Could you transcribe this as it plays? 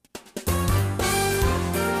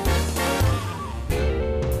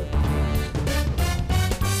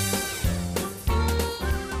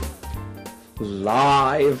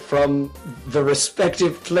live from the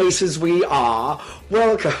respective places we are.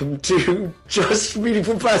 Welcome to Just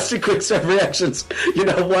Meaningful Plastic Quick Step Reactions. You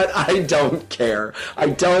know what? I don't care. I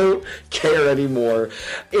don't care anymore.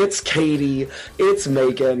 It's Katie, it's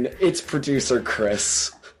Megan, it's producer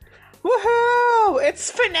Chris. Woohoo! It's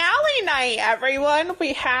finale night, everyone.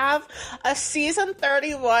 We have a season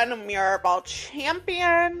 31 Mirrorball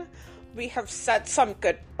champion. We have said some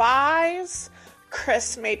goodbyes.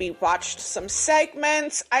 Chris maybe watched some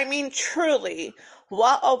segments. I mean, truly,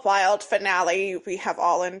 what a wild finale we have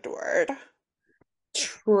all endured.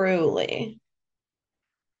 Truly.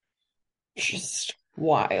 Just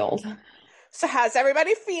wild. So how's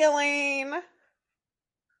everybody feeling?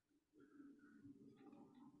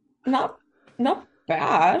 Not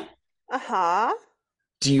bad. Uh-huh.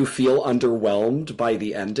 Do you feel underwhelmed by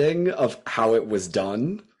the ending of how it was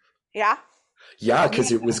done? Yeah. Yeah,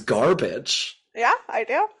 because it was garbage. Yeah, I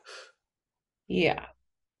do. Yeah.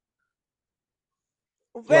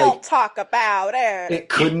 We'll talk about it. It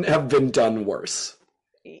couldn't have been done worse.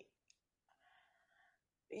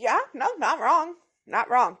 Yeah, no, not wrong. Not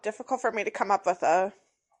wrong. Difficult for me to come up with a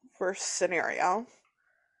worse scenario.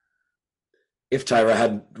 If Tyra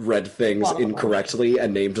had read things incorrectly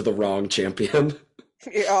and named the wrong champion.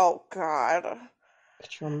 Oh, God.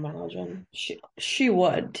 Could you imagine? She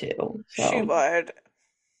would, too. So. She would.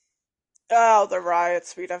 Oh, the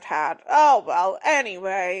riots we'd have had. Oh, well,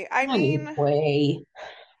 anyway. I mean...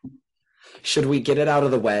 Should we get it out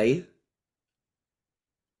of the way?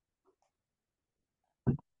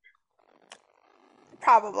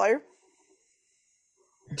 Probably.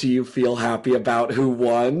 Do you feel happy about who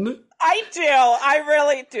won? I do. I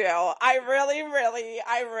really do. I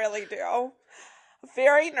really do.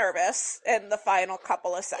 Very nervous in the final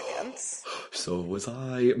couple of seconds. So was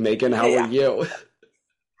I. Megan, how are you?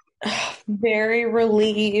 Very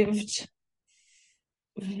relieved.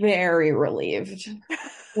 Very relieved.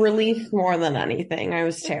 Relief more than anything. I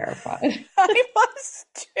was terrified. I was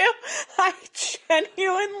too. I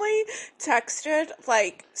genuinely texted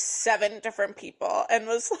like 7 different people and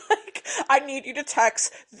was like, I need you to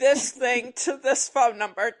text this thing to this phone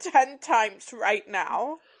number 10 times right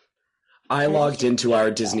now. I logged into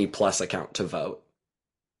our Disney Plus account to vote.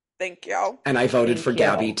 Thank you. And I voted for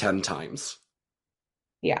Gabby 10 times.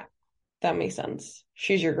 Yeah, that makes sense.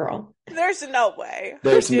 She's your girl. There's no way.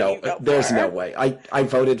 There's no way. I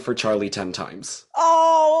voted for Charlie 10 times.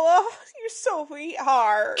 Oh, you're so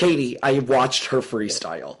sweetheart. Katie, I watched her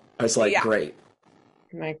freestyle. I was like, great.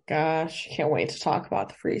 Oh my gosh, can't wait to talk about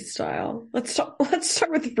the freestyle. Let's start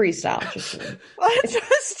with the freestyle. Let's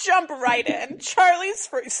just jump right in. Charlie's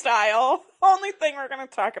freestyle. Only thing we're going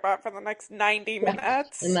to talk about for the next 90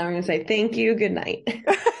 minutes. And then I'm going to say thank you, good night.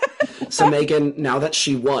 So Megan, now that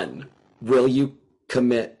she won, will you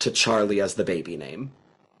commit to Charlie as the baby name?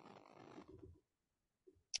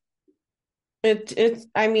 It's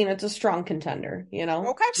a strong contender, you know?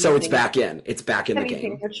 Okay. So it's back in. It's back in the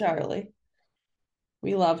game. For Charlie.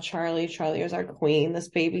 We love Charlie. Charlie is our queen. This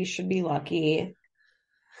baby should be lucky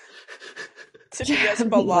to be as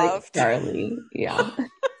beloved. Like Charlie, yeah.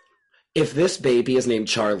 If this baby is named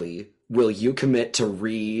Charlie, will you commit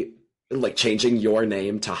to changing your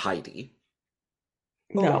name to Heidi?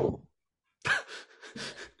 No.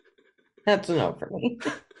 That's a no for me.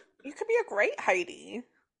 You could be a great Heidi.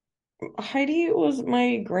 Heidi was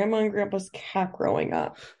my grandma and grandpa's cat growing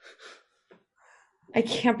up. I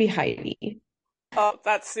can't be Heidi. Oh,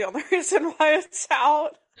 that's the only reason why it's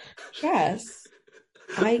out. Yes.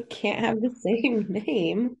 I can't have the same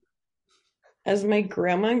name as my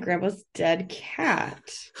grandma and grandpa's dead cat.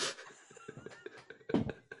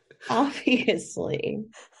 Obviously.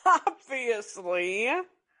 Obviously. I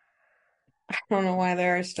don't know why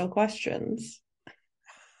there are still questions.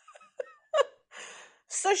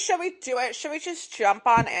 So should we do it? Should we just jump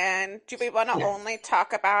on in? Do we want to only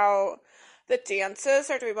talk about the dances,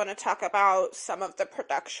 or do we want to talk about some of the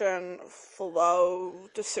production flow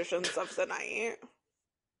decisions of the night?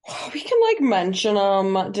 We can mention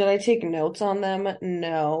them. Did I take notes on them?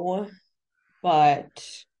 No. But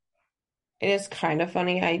it is kind of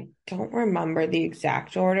funny. I don't remember the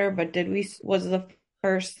exact order, but was the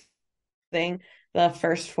first thing the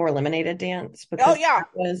first 4 eliminated dance? Because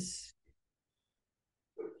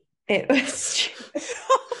it was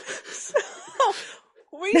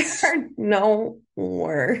there are no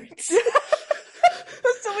words.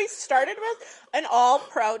 So we started with an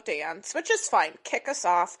all-pro dance, which is fine. Kick us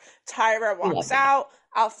off. Tyra walks out.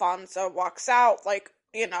 Alfonso walks out.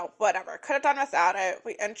 Whatever. Could have done without it.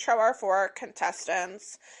 We intro our 4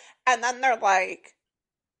 contestants. And then they're like,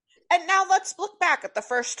 And now let's look back at the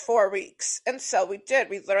first 4 weeks. And so we did.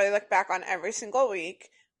 We literally looked back on every single week.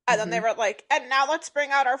 And then they Mhm. were like, and now let's bring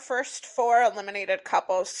out our first 4 eliminated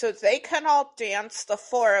couples so they can all dance, the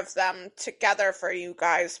 4 of them, together for you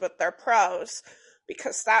guys with their pros.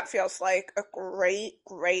 Because that feels like a great,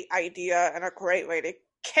 great idea and a great way to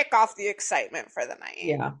kick off the excitement for the night.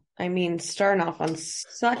 Yeah. I mean, starting off on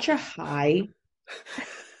such a high.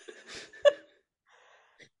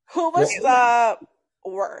 Who was the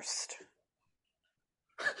worst?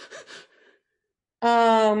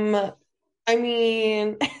 I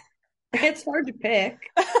mean, it's hard to pick.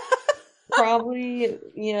 Probably,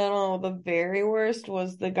 the very worst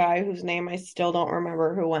was the guy whose name I still don't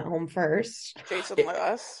remember who went home first. Jason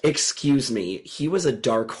Lewis. Excuse me, he was a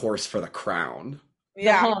dark horse for the crown. The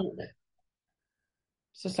Yeah. hunk.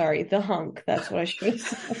 So sorry, the hunk. That's what I should have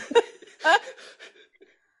said.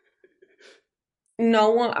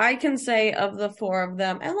 No one, I can say of the 4 of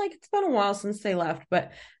them, and like it's been a while since they left,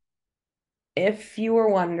 but if you were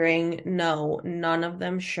wondering, no, none of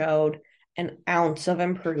them showed an ounce of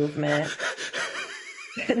improvement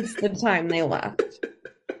since the time they left.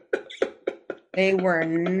 They were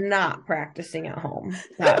not practicing at home,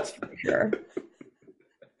 that's for sure.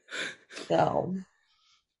 So,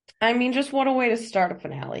 I mean, just what a way to start a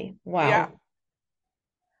finale. Wow.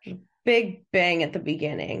 Yeah. Big bang at the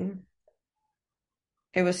beginning.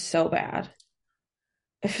 It was so bad.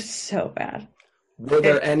 It was so bad. Were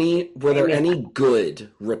there any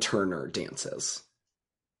good returner dances?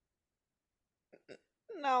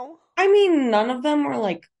 No. I mean, none of them were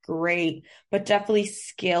like great, but definitely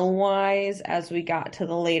skill-wise, as we got to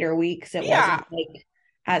the later weeks, it wasn't like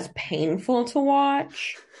as painful to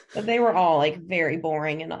watch. But they were all like very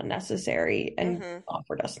boring and unnecessary and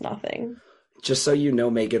offered us nothing. Just so you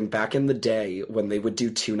know, Megan, back in the day when they would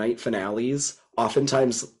do 2-night finales,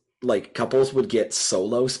 oftentimes like couples would get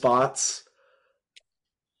solo spots.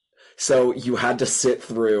 So you had to sit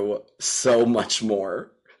through so much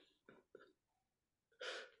more.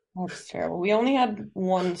 That's terrible. We only had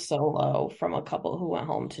one solo from a couple who went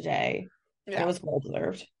home today. Yeah. It was well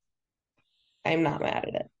deserved. I'm not mad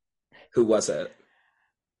at it. Who was it?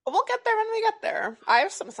 We'll get there when we get there. I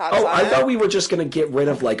have some thoughts Oh, on I it. thought we were just going to get rid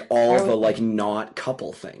of like all the like not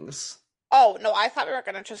couple things. Oh, no, I thought we were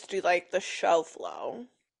going to just do like the show flow.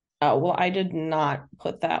 Oh, well, I did not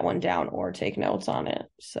put that one down or take notes on it.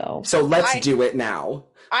 So let's do it now.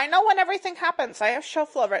 I know when everything happens. I have show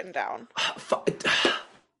flow written down.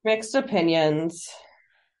 Mixed opinions.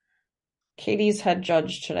 Katie's head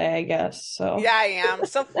judge today, I guess. So yeah, I am.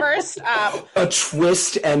 So first up, a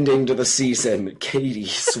twist ending to the season. Katie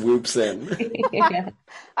swoops in. Yeah.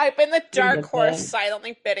 I've been the dark horse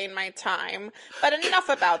silently bidding my time. But enough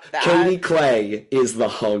about that. Katie Clay is the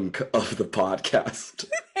hunk of the podcast.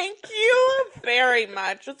 Thank you very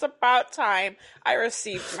much. It's about time I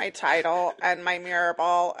received my title and my mirror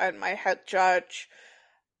ball and my head judge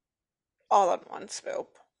all in one swoop.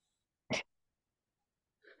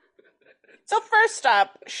 So first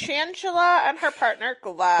up, Shangela and her partner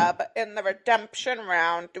Gleb in the redemption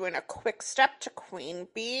round doing a quick step to Queen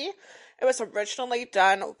Bee. It was originally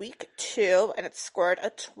done week 2 and it scored a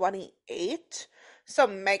 28. So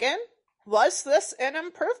Megan, was this an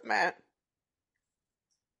improvement?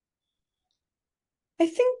 I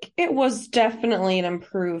think it was definitely an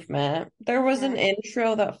improvement. There was an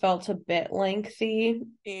intro that felt a bit lengthy.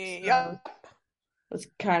 Yeah. It was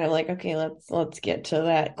kind of like, okay, let's get to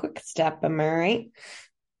that quick step, am I right?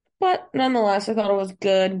 But nonetheless, I thought it was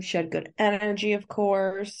good. She had good energy, of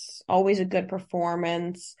course. Always a good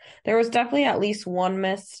performance. There was definitely at least one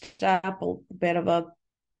misstep, a bit of a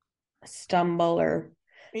stumble, or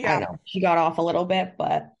I don't know. She got off a little bit,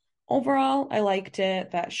 but overall, I liked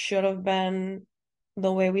it. That should have been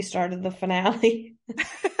the way we started the finale.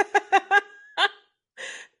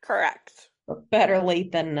 Correct. But better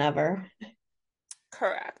late than never.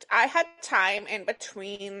 Correct. I had time in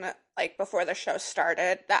between, like before the show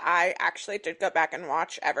started, that I actually did go back and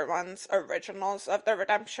watch everyone's originals of the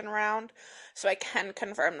redemption round. So I can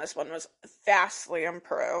confirm this one was vastly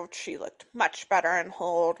improved. She looked much better in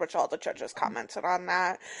hold, which all the judges commented on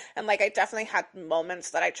that. And like I definitely had moments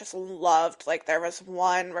that I just loved. Like there was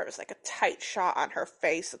one where it was like a tight shot on her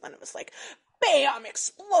face, and then it was like bam,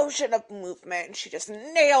 explosion of movement, and she just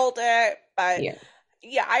nailed it. But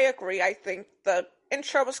yeah, I agree. I think the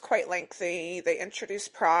intro was quite lengthy. They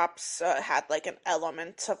introduced props, had like an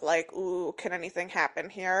element of like, ooh, can anything happen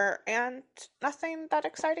here? And nothing that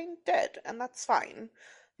exciting did, and that's fine.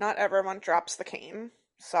 Not everyone drops the cane,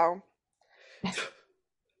 so. It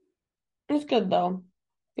was good though.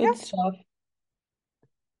 Good stuff.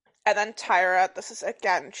 And then Tyra, this is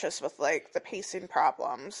again just with like the pacing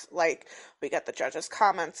problems. Like we get the judges'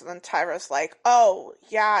 comments, and then Tyra's like, "Oh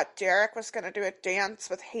yeah, Derek was gonna do a dance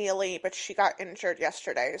with Haley, but she got injured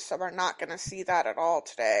yesterday, so we're not gonna see that at all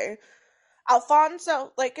today."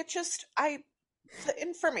 Alfonso, like it just, the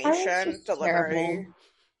It's information just terrible. delivery.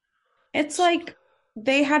 It's like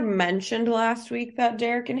they had mentioned last week that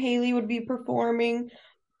Derek and Haley would be performing,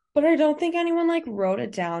 but I don't think anyone like wrote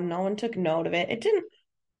it down. No one took note of it. It didn't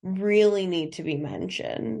really need to be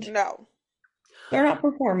mentioned. No, They're not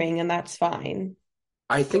performing, and that's fine.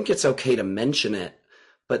 I think it's okay to mention it,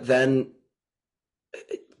 but then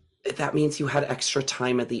that means you had extra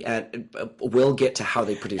time at the end. We'll get to how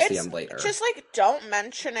they produce the it's end later. just like don't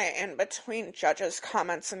mention it in between judges'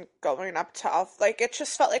 comments and going up to Alf. Like it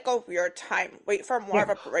just felt like a weird time. Wait for more of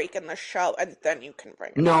Yeah. a break in the show, and then you can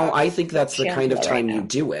bring it No, up. I think that's the Can't kind do of it right time you now.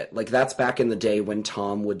 do it. Like that's back in the day when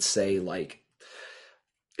Tom would say like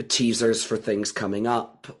teasers for things coming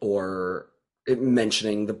up or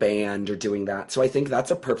mentioning the band or doing that. So I think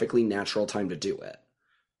that's a perfectly natural time to do it.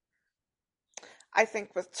 I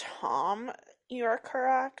think with Tom, you're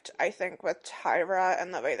correct. I think with Tyra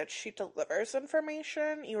and the way that she delivers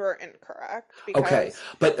information, you are incorrect Okay, because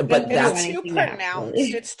She but doesn't do it's that's too anything pronounced.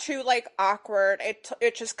 naturally. It's too like awkward.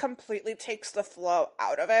 It just completely takes the flow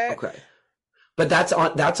out of it. okay. But that's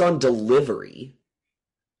on delivery.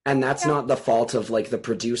 And that's Yeah. not the fault of like the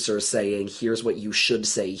producer saying, here's what you should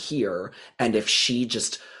say here. And if she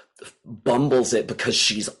just bumbles it because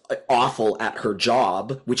she's awful at her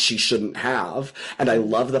job, which she shouldn't have. And I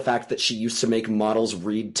love the fact that she used to make models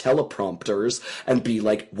read teleprompters and be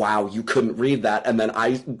like, wow, you couldn't read that. And then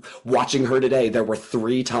watching her today, there were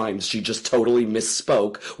 3 times she just totally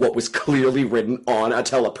misspoke what was clearly written on a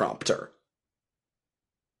teleprompter.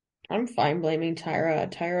 I'm fine blaming Tyra.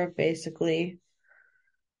 Tyra basically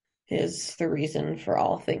is the reason for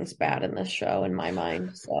all things bad in this show, in my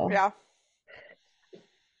mind. So, Yeah.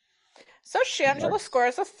 So Shangela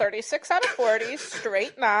scores a 36 out of 40,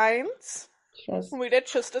 straight nines. just We did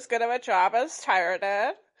just as good of a job as Tyra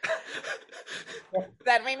did.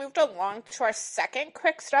 Then we moved along to our second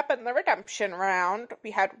quick step in the redemption round.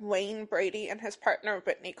 We had Wayne Brady and his partner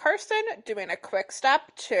Whitney Carson doing a quick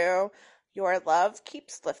step to Your Love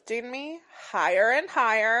Keeps Lifting Me Higher and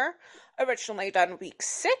Higher, originally done week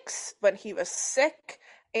 6 when he was sick,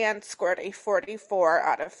 and scored a 44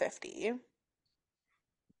 out of 50.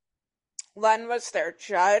 Len was their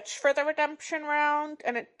judge for the redemption round,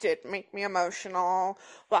 and it did make me emotional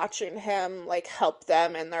watching him like help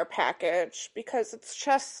them in their package because it's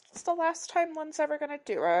the last time Len's ever gonna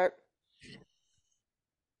do it.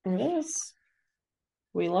 it is.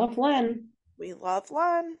 We love Len. We love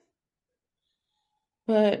Len.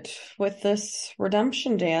 But with this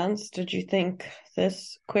redemption dance, did you think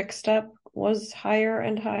this quick step was higher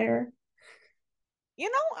and higher?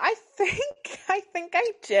 I think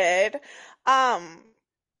I did. Um,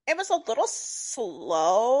 it was a little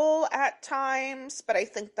slow at times, but I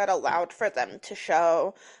think that allowed for them to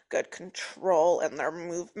show good control in their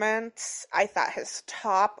movements. I thought his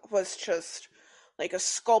top was just like a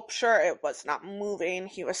sculpture. It was not moving.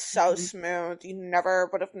 He was so Mhm. smooth. You never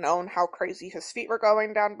would have known how crazy his feet were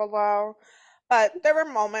going down below. But there were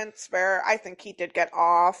moments where I think he did get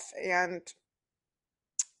off, and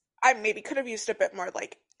I maybe could have used a bit more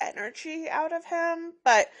like energy out of him,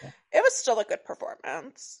 but it was still a good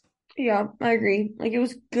performance. Yeah, I agree. Like it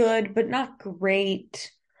was good, but not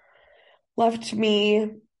great. Left me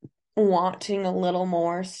wanting a little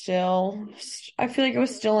more still. I feel like it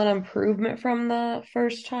was still an improvement from the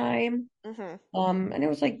first time. Hmm. And it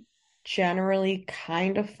was like generally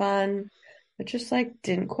kind of fun, but just like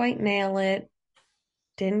didn't quite nail it,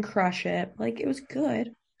 didn't crush it. Like it was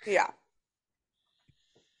good. Yeah.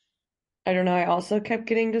 I don't know. I also kept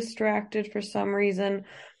getting distracted for some reason,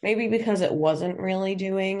 maybe because it wasn't really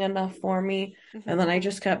doing enough for me. And Hmm. then I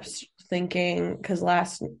just kept thinking, because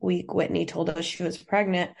last week Whitney told us she was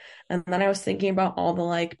pregnant. And then I was thinking about all the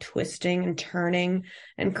like twisting and turning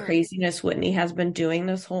and Hmm. craziness Whitney has been doing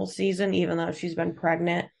this whole season, even though she's been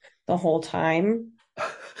pregnant the whole time.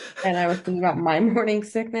 And I was thinking about my morning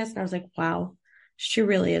sickness, and I was like, wow, she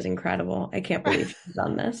really is incredible. I can't believe she's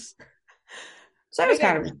done this. So I was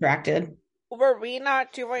kind Megan, of distracted. were we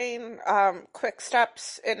not doing quick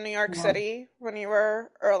steps in New York Um, City when you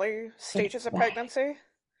were early stages of pregnancy?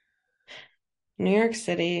 New York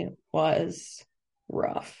City was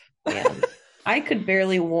rough, man. I could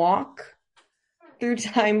barely walk through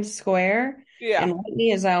Times Square, Yeah. and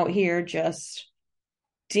Whitney is out here just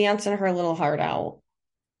dancing her little heart out.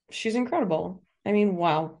 She's incredible. I mean,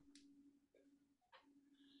 wow.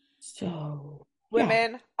 So, yeah.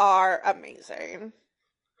 Women are amazing.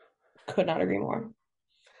 Could not agree more.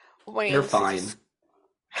 Wayne You're sees fine.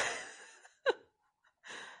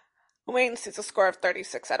 Wayne sees a score of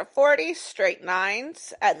 36 out of 40, straight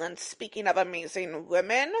nines. And then speaking of amazing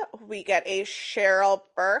women, we get a Cheryl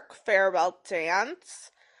Burke farewell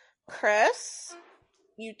dance. Chris,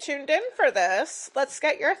 you tuned in for this. Let's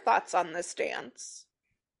get your thoughts on this dance.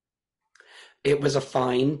 It was a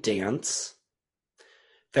fine dance.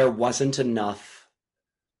 There wasn't enough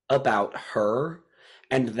about her,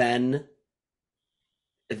 and then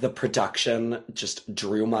the production just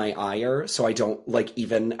drew my ire, so I don't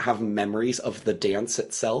even have memories of the dance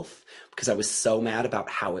itself because I was so mad about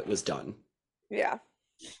how it was done. Yeah.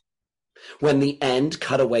 When the end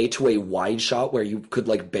cut away to a wide shot where you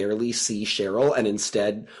could barely see Cheryl, and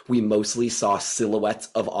instead we mostly saw silhouettes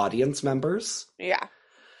of audience members. Yeah.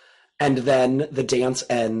 And then the dance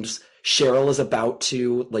ends. Cheryl is about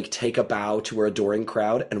to take a bow to her adoring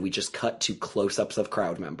crowd, and we just cut to close-ups of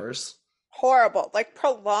crowd members. Horrible.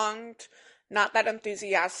 Prolonged, not that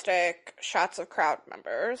enthusiastic shots of crowd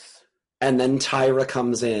members. And then Tyra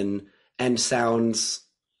comes in and sounds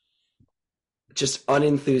just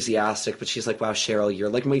unenthusiastic, but she's like, wow, Cheryl, you're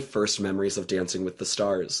my first memories of Dancing with the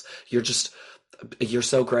Stars. You're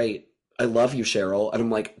so great. I love you, Cheryl. And I'm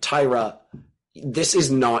like, Tyra, this is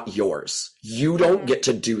not yours. You don't get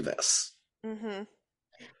to do this. Mm-hmm.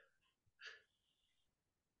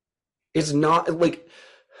 It's not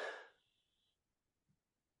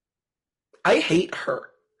I hate her.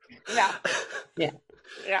 Yeah. Yeah.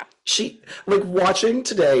 Yeah. She watching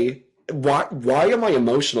today. Why am I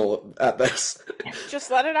emotional at this? Just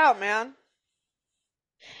let it out, man.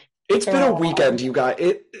 It's been a weekend, you guys.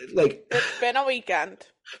 It's been a weekend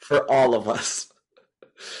for all of us.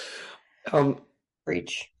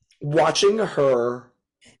 Preach. Watching her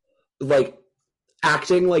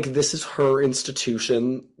acting like this is her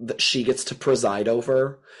institution that she gets to preside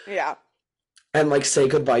over. Yeah. And say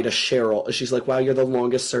goodbye to Cheryl. She's like, wow, you're the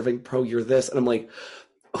longest serving pro, you're this. And I'm like,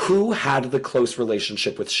 who had the close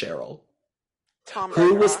relationship with Cheryl? Tom Bergeron.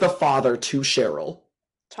 Who was the father to Cheryl?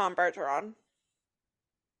 Tom Bergeron.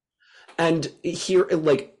 And here,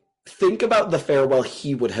 think about the farewell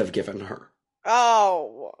he would have given her.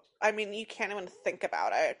 Oh, I mean, you can't even think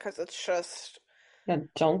about it because it's just... Yeah,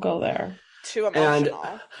 don't go there. Too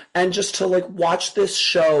emotional. And just to watch this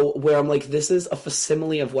show where I'm like, this is a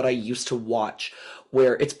facsimile of what I used to watch,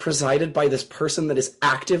 where it's presided by this person that is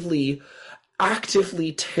actively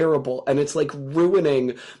terrible, and it's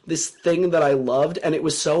ruining this thing that I loved. And it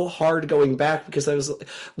was so hard going back because I was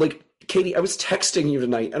Katie, I was texting you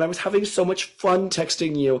tonight, and I was having so much fun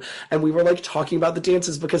texting you, and we were talking about the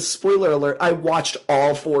dances because, spoiler alert, I watched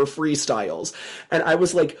all 4 freestyles, and I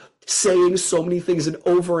was saying so many things and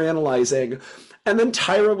overanalyzing, and then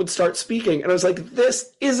Tyra would start speaking, and I was like,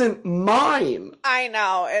 this isn't mine. I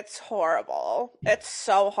know, it's horrible. It's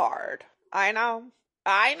so hard. I know,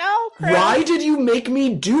 Chris. Why did you make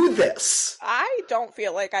me do this? I don't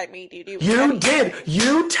feel like I made you do You anything. did.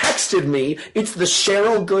 You texted me, it's the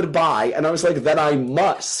Cheryl goodbye, and I was like, then I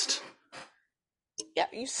must. Yeah,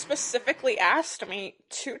 you specifically asked me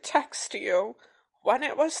to text you when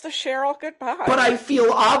it was the Cheryl goodbye. But I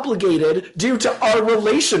feel obligated due to our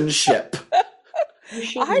relationship. You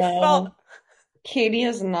should I know, felt... Katie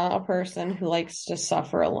is not a person who likes to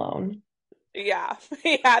suffer alone. Yeah,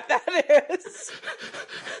 that is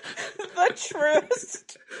the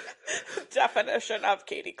truest definition of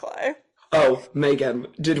Katie Clay. Oh, Megan,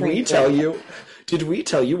 did we tell you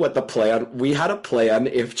what the plan? We had a plan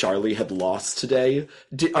if Charlie had lost today.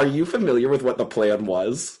 Are you familiar with what the plan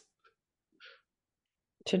was?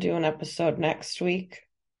 To do an episode next week.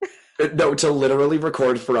 No, to literally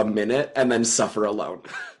record for a minute and then suffer alone.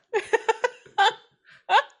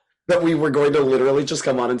 That we were going to literally just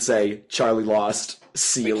come on and say, Charlie lost,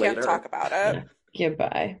 see you later. We can't talk about it. Yeah.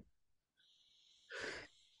 Goodbye.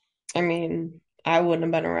 I mean, I wouldn't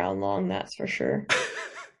have been around long, that's for sure.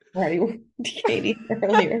 Right, Katie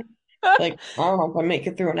earlier. I don't know if I make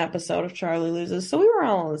it through an episode if Charlie loses. So we were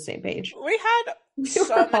all on the same page. We had so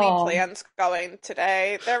many plans going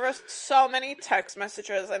today. There were so many text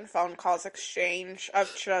messages and phone calls exchanged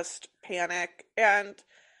of just panic,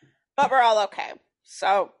 but we're all okay.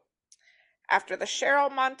 So after the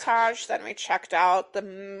Cheryl montage, then we checked out the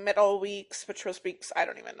middle weeks, which was weeks, I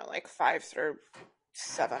don't even know, 5 through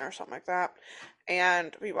 7 or something like that.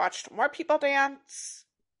 And we watched more people dance.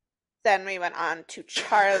 Then we went on to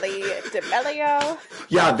Charli D'Amelio.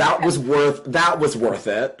 Yeah, that was worth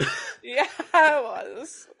it. Yeah, it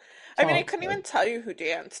was. I mean, I couldn't even tell you who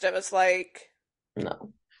danced. It was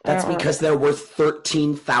No. That's because there were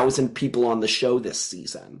 13,000 people on the show this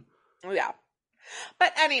season. Yeah.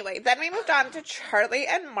 But anyway, then we moved on to Charlie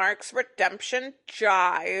and Mark's redemption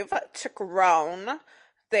jive to Grown.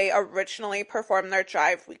 They originally performed their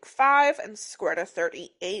jive week 5 and scored a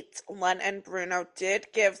 38. Len and Bruno did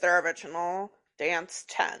give their original dance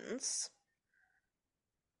 10s.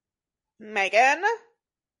 Megan,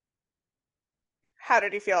 how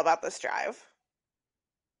did you feel about this jive?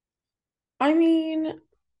 I mean,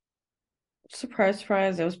 surprise,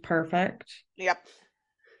 surprise, it was perfect. Yep.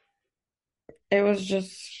 It was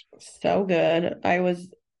just so good. I was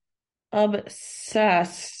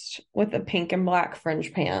obsessed with the pink and black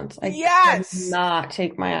fringe pants. I could Yes. not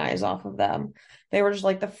take my eyes off of them. They were just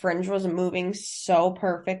like the fringe was moving so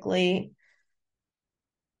perfectly.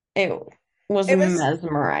 It was It was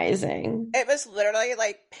mesmerizing. it was literally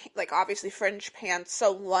like obviously fringe pants,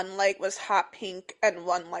 so one leg was hot pink and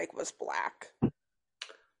one leg was black.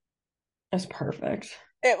 It's perfect.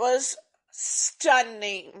 It was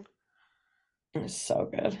stunning. It was so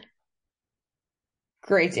good.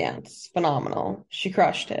 Great dance. Phenomenal. She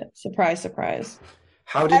crushed it. Surprise, surprise.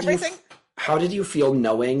 How did you Everything. how did you feel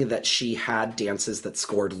knowing that she had dances that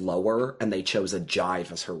scored lower and they chose a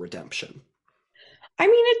jive as her redemption? I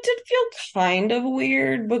mean, it did feel kind of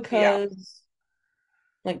weird Yeah. because,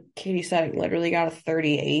 like Katie said, it literally got a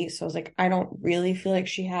 38. So I was like, I don't really feel like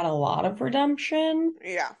she had a lot of redemption.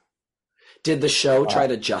 Yeah. Did the show try But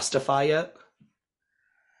to justify it?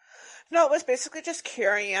 No, it was basically just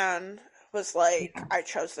Carrie Ann was like, yeah. I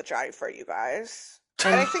chose the jive for you guys.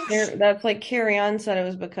 And I And think that's like Carrie Ann said it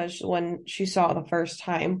was because when she saw it the first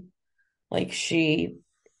time, like she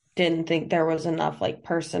didn't think there was enough like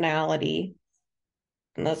personality.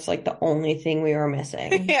 And that's like the only thing we were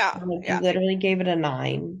missing. yeah, Like you yeah. literally gave it a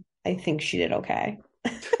 9. I think she did okay.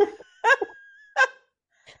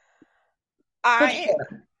 But I sure,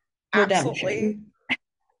 absolutely redemption.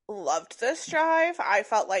 loved this drive. I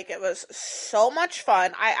felt like it was so much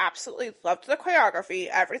fun. I absolutely loved the choreography.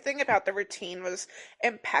 Everything about the routine was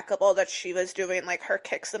impeccable that she was doing. Like her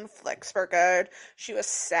kicks and flicks were good. She was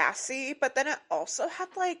sassy, but then it also had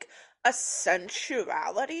like a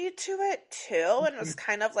sensuality to it too, and was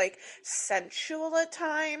kind of like sensual at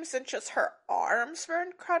times. And just her arms were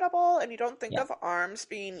incredible. And you don't think Yeah. of arms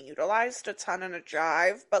being utilized a ton in a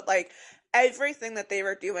jive, but like everything that they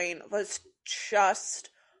were doing was just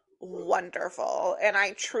wonderful. And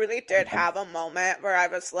I truly did have a moment where I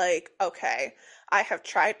was like, okay, I have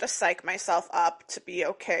tried to psych myself up to be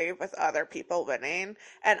okay with other people winning,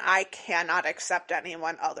 and I cannot accept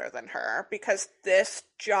anyone other than her because this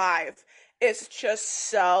jive is just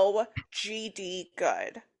so GD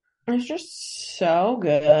good. It's just so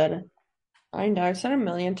good. I know I've said a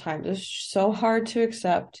million times. It's so hard to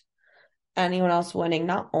accept anyone else winning,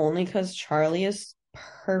 not only because Charlie is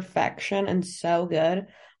perfection and so good,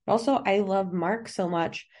 but also I love Mark so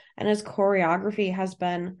much, and his choreography has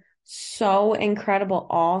been so incredible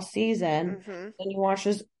all season. Hmm. And you watch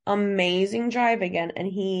this amazing jive again, and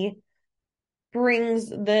he brings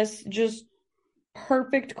this just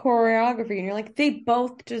perfect choreography, and you're like, they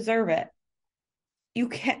both deserve it. You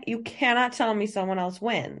cannot tell me someone else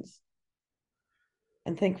wins.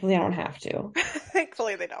 And thankfully I don't have to.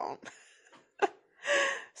 Thankfully, they don't.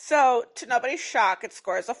 So, to nobody's shock, it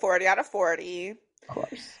scores a 40 out of 40. Of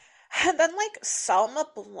course. And then, like, Selma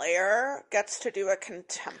Blair gets to do a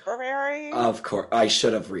contemporary. Of course, I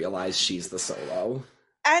should have realized she's the solo.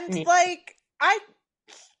 And, Yeah. like, I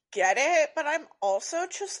get it, but I'm also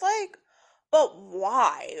just like, but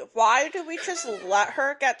why? Why do we just let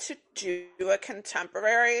her get to do a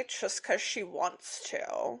contemporary just because she wants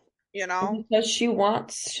to? You know? Because she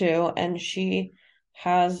wants to, and she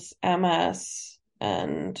has MS,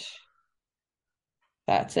 and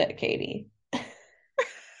that's it, Katie.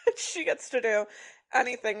 She gets to do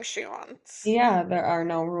anything she wants. Yeah, there are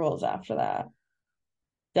no rules after that.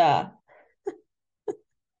 Duh.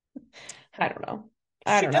 I don't know.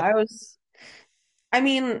 I She don't know. did. I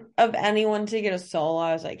mean, of anyone to get a solo,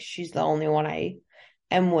 I was like, she's the only one I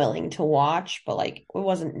am willing to watch, but like, it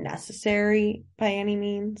wasn't necessary by any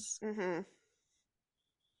means. Hmm.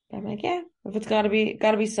 But I'm like, yeah, if it's gotta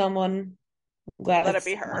be someone, I'm glad Let it it's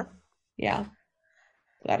be someone. her. Yeah,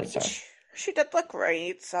 glad it's her. She did look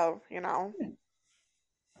great, so, And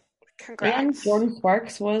congrats. Jordan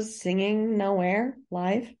Sparks was singing Nowhere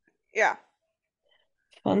live. Yeah,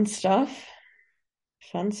 Fun stuff.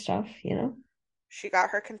 Fun stuff, you know? she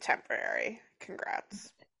got her contemporary.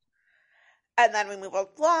 Congrats. And then we move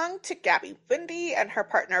along to Gabby Windy and her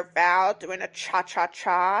partner Val doing a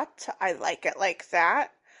cha-cha-cha to I Like It Like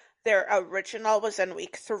That. Their original was in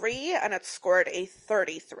week 3 and it scored a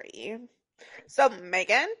 33. So,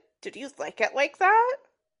 Megan, did you like it like that?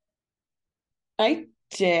 I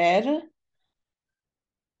did.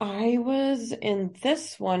 I was in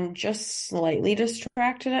this one just slightly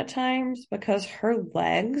distracted at times because her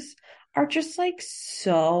legs are just like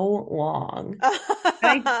so long.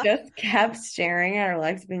 I just kept staring at her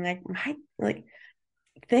legs, being like, like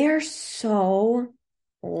they are so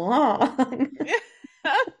long.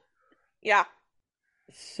 Yeah,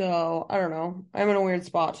 So I don't know. I'm in a weird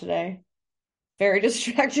spot today. Very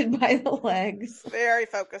distracted by the legs. very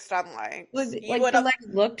focused on legs. Like the legs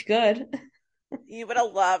looked good. You would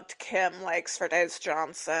have loved Kim Legs for Days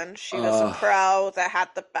Johnson. She was a Uh, pro that had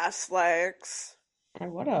the best legs. I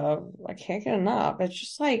would have. I can't get enough. It's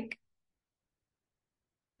just like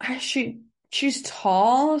she's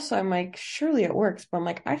tall, so I'm like, surely it works. But I'm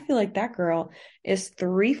like, I feel like that girl is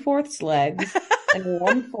 3/4 legs and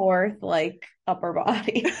 1/4 like upper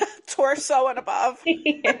body. Torso and above.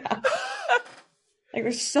 Yeah. Like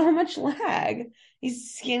there's so much lag.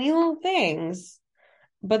 These skinny little things.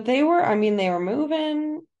 But they were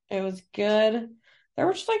moving. It was good. There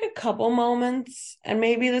were just like a couple moments, and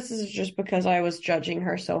maybe this is just because I was judging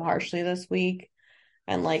her so harshly this week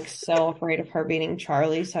and like so afraid of her beating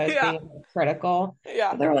Charlie, so I was Yeah. being critical.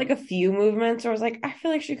 Yeah. But there were like a few movements where I was like, I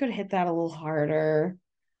feel like she could hit that a little harder.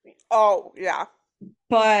 Oh, yeah.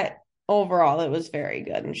 But overall, it was very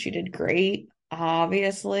good, and she did great,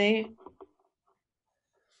 obviously.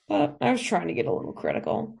 But I was trying to get a little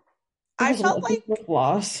critical. I felt like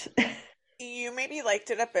loss. you maybe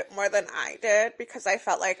liked it a bit more than I did because I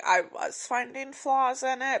felt like I was finding flaws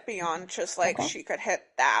in it beyond just like Okay. she could hit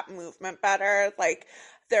that movement better. Like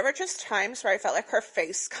there were just times where I felt like her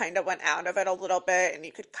face kind of went out of it a little bit and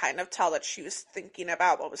you could kind of tell that she was thinking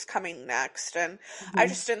about what was coming next. And I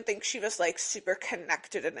just didn't think she was like super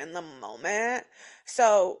connected and in the moment.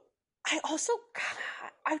 So I also,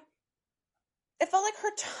 I it felt like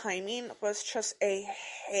her timing was just a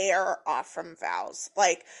hair off from Val's,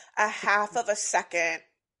 like a half of a second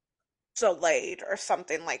delayed or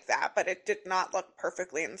something like that, but it did not look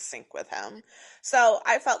perfectly in sync with him. So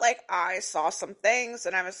I felt like I saw some things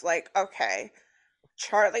and I was like, okay,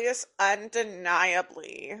 Charlie is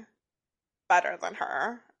undeniably better than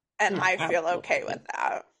her, and I feel okay with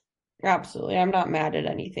that. Absolutely. I'm not mad at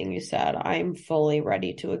anything you said. I'm fully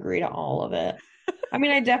ready to agree to all of it. I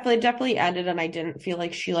mean, I definitely ended and I didn't feel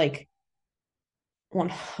like she like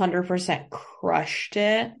 100% crushed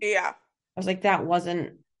it. I Yeah. was like, that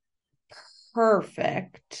wasn't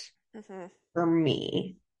perfect hmm for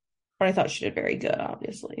me. But I thought she did very good,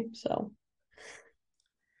 obviously. So,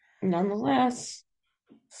 nonetheless,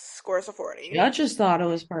 Scores of 40. I just thought it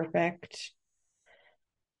was perfect.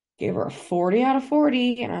 Gave her a 40 out of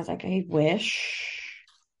 40. And I was like, I wish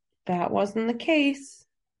that wasn't the case.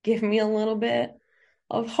 Give me a little bit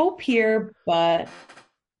of hope here, but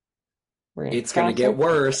it's gonna get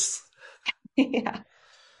worse. Yeah.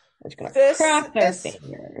 We're just gonna This cross their is-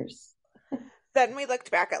 fingers. Then we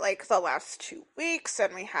looked back at like the last 2 weeks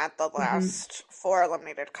and we had the last 4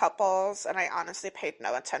 eliminated couples, and I honestly paid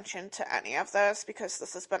no attention to any of this because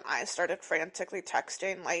this is when I started frantically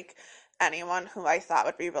texting like anyone who I thought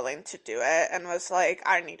would be willing to do it and was like,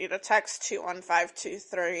 I need you to text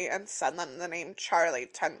 21523 and send them the name Charlie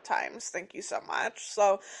 10 times. Thank you so much.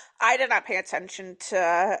 So I did not pay attention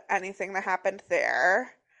to anything that happened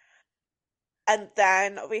there. And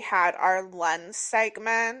then we had our lens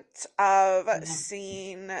segment of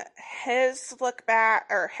seeing his look back,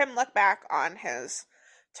 or him look back on his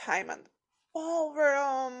time in the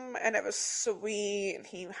ballroom, and it was sweet. And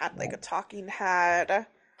he had like a talking head.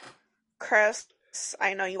 Chris,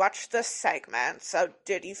 I know you watched this segment, so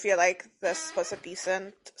did you feel like this was a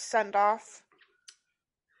decent send off?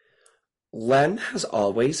 Len has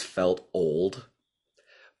always felt old,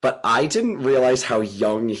 but I didn't realize how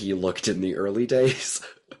young he looked in the early days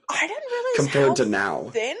I didn't realize compared how to now.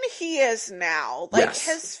 thin he is now. Like Yes,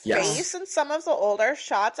 his yes. face in some of the older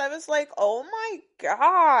shots, I was like, oh my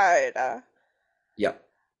god. Yep.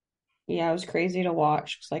 Yeah, it was crazy to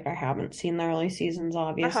watch because like I haven't seen the early seasons,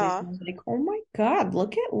 obviously. So I was like, oh my God,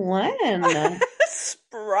 look at Len.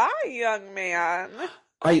 Spry young man.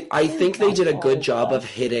 I think they did a good job of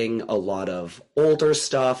hitting a lot of older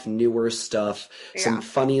stuff, newer stuff, some Yeah.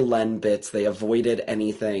 funny Len bits. They avoided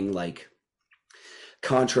anything like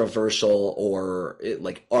controversial or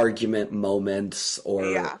like argument moments or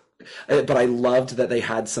Yeah. but I loved that they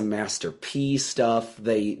had some Master P stuff.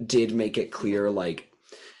 They did make it clear like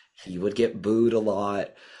he would get booed a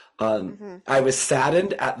lot. I was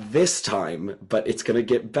saddened at this time, but it's gonna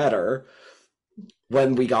get better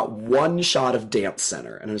when we got one shot of Dance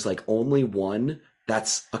Center, and I was like, only one?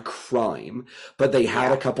 That's a crime. But they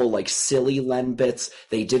had Yeah. a couple like silly Len bits.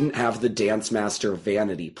 They didn't have the Dance Master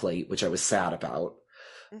vanity plate, which I was sad about.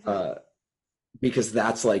 because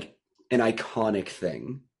that's like an iconic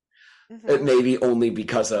thing. Mhm. It may be only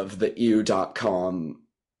because of the EU.com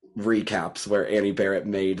recaps where Annie Barrett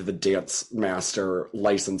made the Dance Master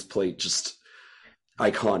license plate just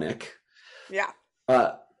iconic. Yeah.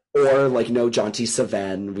 Or like no Jaunty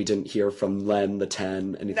Saven, we didn't hear from Len the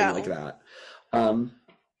 10, anything No. like that.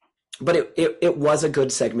 But it was a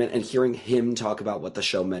good segment, and hearing him talk about what the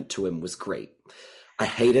show meant to him was great. I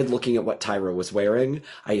hated looking at what Tyra was wearing.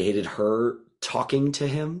 I hated her talking to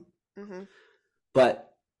him. Mhm.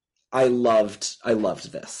 But I loved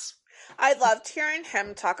this. I loved hearing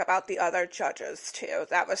him talk about the other judges too.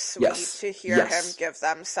 That was sweet Yes. to hear Yes. him give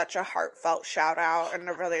them such a heartfelt shout out and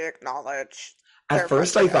to really acknowledge. At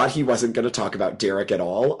first, I thought he wasn't going to talk about Derek at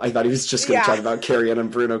all. I thought he was just going to Yeah. talk about Carrie Ann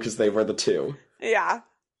and Bruno because they were the two. Yeah.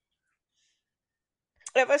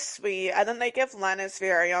 It was sweet. And then they give Len his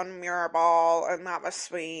very own mirror ball, and that was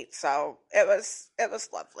sweet. So it was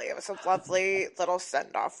lovely. It was a lovely little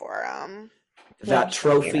send off for him. That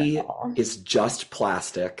trophy is just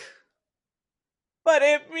plastic. But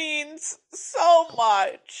it means so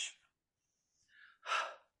much.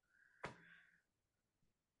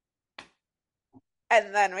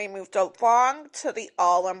 And then we moved along to the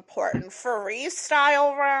all-important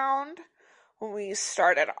freestyle round. We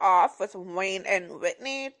started off with Wayne and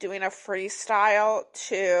Whitney doing a freestyle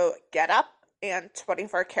to Get Up and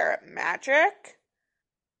 24 Karat Magic.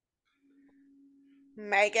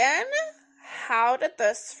 Megan, how did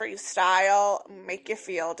this freestyle make you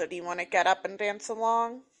feel? Did you want to get up and dance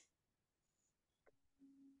along?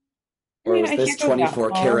 Or was I this can't go that 24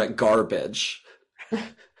 far. karat garbage?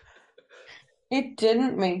 It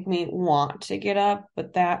didn't make me want to get up,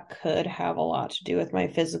 but that could have a lot to do with my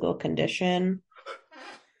physical condition,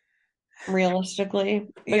 realistically,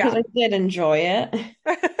 because Yeah. I did enjoy it.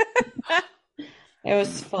 It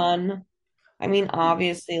was fun. I mean,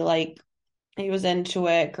 obviously, like, he was into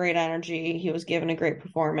it, great energy. He was giving a great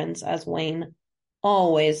performance, as Wayne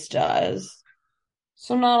always does.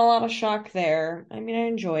 So not a lot of shock there. I mean, I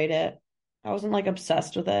enjoyed it. I wasn't like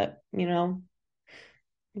obsessed with it, you know.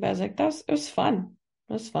 But I was like, it was fun.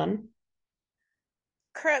 It was fun.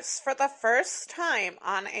 Chris, for the first time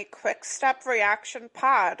on a Quick Step Reaction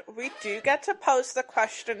pod, we do get to pose the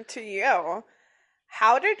question to you.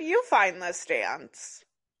 How did you find this dance?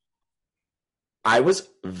 I was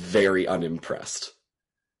very unimpressed.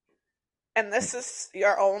 And this is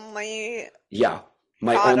your only... Yeah.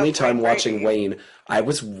 My God only of time Wayne watching Brady. Wayne, I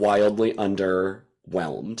was wildly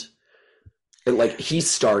underwhelmed. Like, he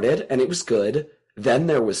started, and it was good. Then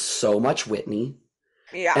there was so much Whitney.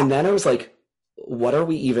 Yeah. And then I was like, what are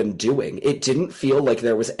we even doing? It didn't feel like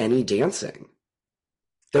there was any dancing.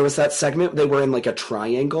 There was that segment, they were in like a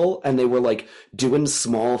triangle, and they were like doing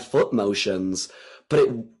small foot motions, but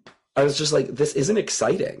I was just like, this isn't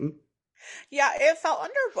exciting. Yeah, it felt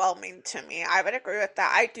underwhelming to me. I would agree with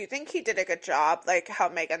that. I do think he did a good job, like how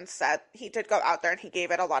Megan said. He did go out there and he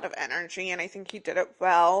gave it a lot of energy, and I think he did it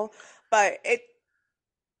well. But it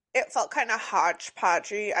felt kind of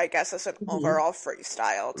hodgepodgey, I guess, as an overall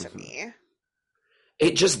freestyle to me.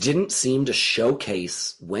 It just didn't seem to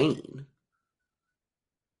showcase Wayne.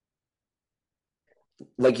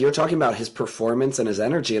 Like, you're talking about his performance and his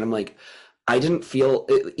energy, and I'm like, I didn't feel,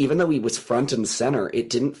 even though he was front and center, it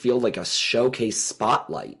didn't feel like a showcase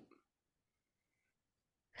spotlight.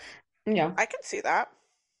 Yeah. I can see that.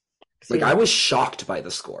 Like, I was shocked by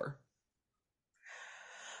the score.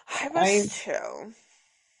 I was too.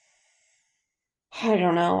 I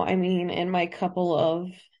don't know. I mean, in my couple of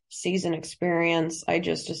season experience, I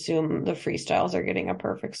just assume the freestyles are getting a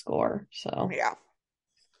perfect score. So Yeah.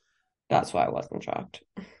 that's why I wasn't shocked.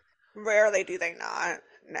 Rarely do they not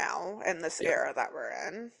now in this era that we're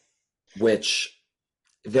in. Which,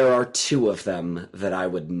 there are two of them that I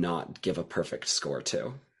would not give a perfect score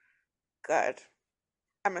to. Good.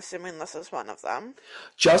 I'm assuming this is one of them.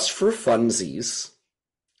 Just for funsies,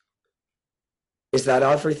 is that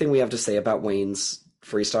everything we have to say about Wayne's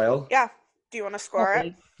freestyle? Yeah. Do you want to score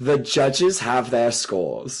it? The judges have their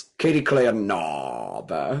scores. Katie Claire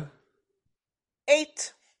Knob.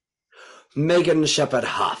 8. Megan Shepherd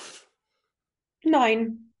Huff.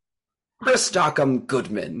 9. Chris Stockham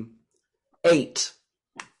Goodman. 8.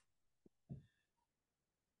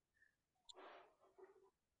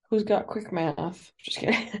 Who's got quick math? Just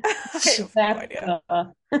kidding. I have no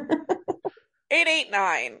idea.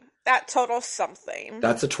 889. That totals something.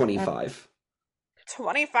 That's a 25.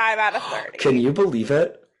 25 out of 30. Can you believe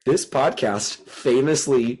it? This podcast,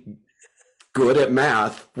 famously good at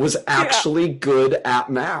math, was actually good at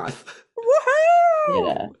math. Woohoo!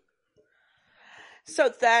 Yeah. So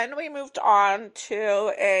then we moved on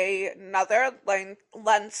to another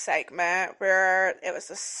Len segment where it was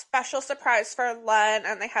a special surprise for Len,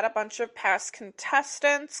 and they had a bunch of past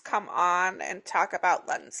contestants come on and talk about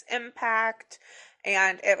Len's impact,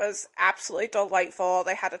 and it was absolutely delightful.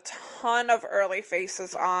 They had a ton of early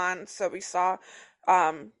faces on, so we saw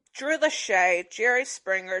Drew Lachey, Jerry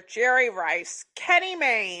Springer, Jerry Rice, Kenny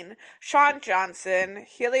Mayne, Sean Johnson,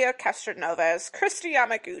 Helio Castroneves, Christy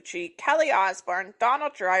Yamaguchi, Kelly Osbourne,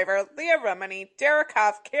 Donald Driver, Leah Remini, Derek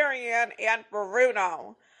Huff, Carrie Ann, and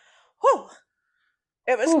Bruno. Whew.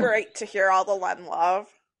 It was great to hear all the Len love.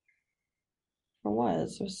 It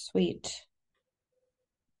was sweet.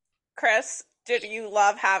 Chris, did you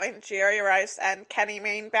love having Jerry Rice and Kenny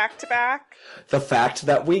Mayne back to back? The fact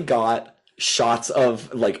that we got shots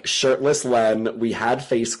of like shirtless Len, we had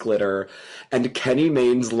face glitter, and Kenny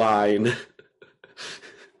Mayne's line.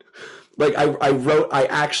 Like I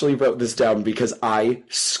actually wrote this down because I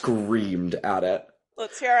screamed at it.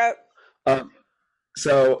 Let's hear it.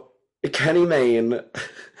 So Kenny Mayne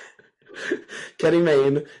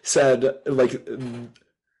said like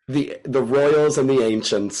the royals and the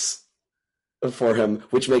ancients for him,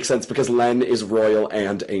 which makes sense because Len is royal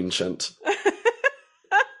and ancient.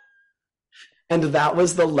 And that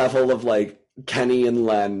was the level of, like, Kenny and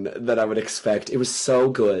Len that I would expect. It was so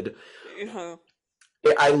good. Uh-huh.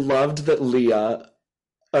 I loved that Leah,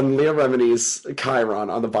 on Leah Remini's Chiron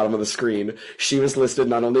on the bottom of the screen, she was listed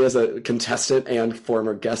not only as a contestant and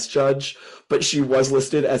former guest judge, but she was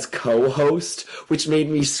listed as co-host, which made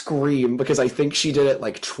me scream because I think she did it,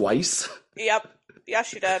 like, twice. Yep. Yeah,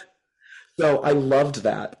 she did. So I loved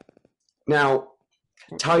that. Now,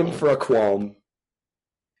 time for a qualm.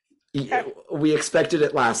 Okay. We expected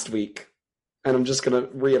it last week, and I'm just going to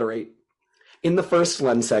reiterate. In the first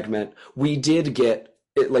Len segment, we did get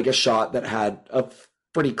it, like a shot that had a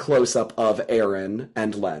pretty close-up of Aaron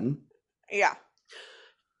and Len. Yeah.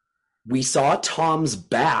 We saw Tom's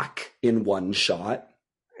back in one shot.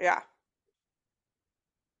 Yeah.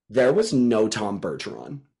 There was no Tom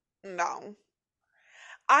Bergeron. No.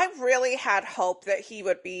 I really had hope that he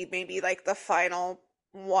would be maybe like the final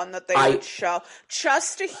one that they would show,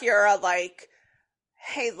 just to hear a like,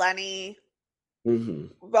 "Hey Lenny,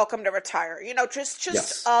 welcome to retire." You know, just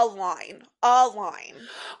yes. a line.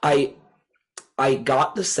 I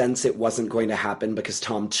got the sense it wasn't going to happen because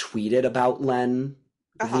Tom tweeted about Len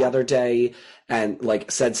the other day and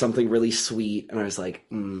like said something really sweet, and I was like,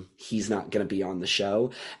 he's not going to be on the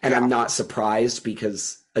show, and I'm not surprised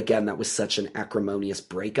because again, that was such an acrimonious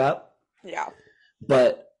breakup. Yeah,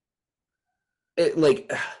 but. It, like,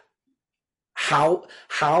 how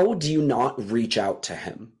do you not reach out to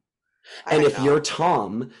him? And if you're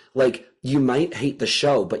Tom, like, you might hate the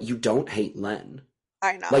show, but you don't hate Len.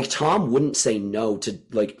 I know. Like, Tom wouldn't say no to,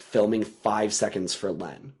 like, filming 5 seconds for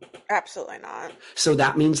Len. Absolutely not. So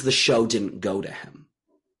that means the show didn't go to him.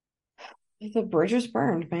 The bridge was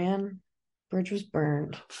burned, man. Bridge was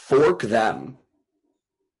burned. Fork them.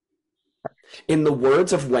 In the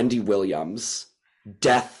words of Wendy Williams,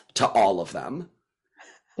 death to all of them.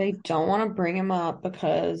 They don't want to bring him up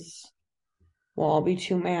because we'll all be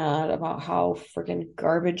too mad about how freaking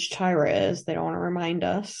garbage Tyra is. They don't want to remind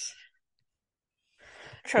us.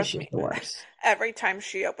 Trust me, the worst. Every time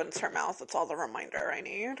she opens her mouth, it's all the reminder I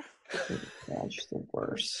need. Yeah, she's the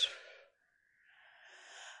worst.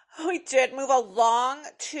 We did move along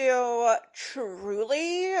to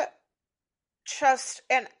truly just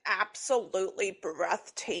an absolutely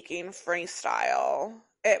breathtaking freestyle.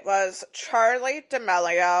 It was Charli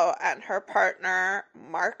D'Amelio and her partner,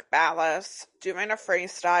 Mark Ballas, doing a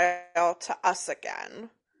freestyle to Us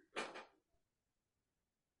Again.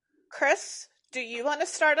 Chris, do you want to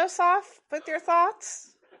start us off with your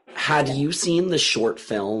thoughts? Had you seen the short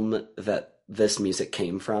film that this music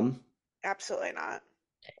came from? Absolutely not.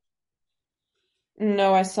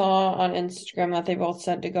 No, I saw on Instagram that they both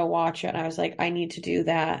said to go watch it, and I was like, I need to do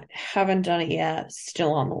that. Haven't done it yet.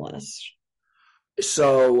 Still on the list.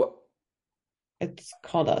 So it's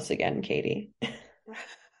called Us Again, Katie.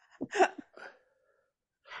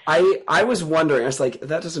 I was wondering, I was like,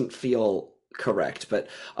 that doesn't feel correct, but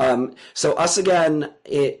so Us Again,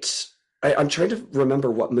 I'm trying to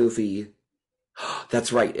remember what movie.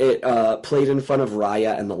 That's right, it played in front of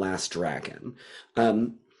Raya and the Last Dragon.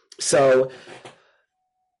 So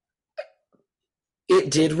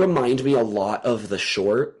it did remind me a lot of the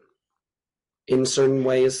short in certain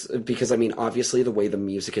ways, because I mean, obviously the way the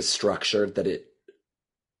music is structured, that it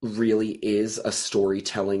really is a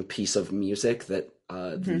storytelling piece of music, that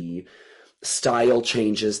the style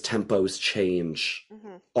changes, tempos change,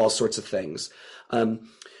 all sorts of things.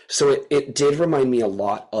 So it did remind me a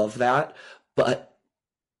lot of that, but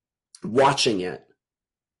watching it,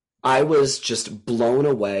 I was just blown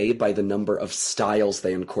away by the number of styles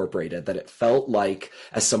they incorporated, that it felt like,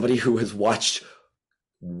 as somebody who has watched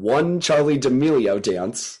one Charlie D'Amelio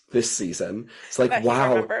dance this season, it's like, That he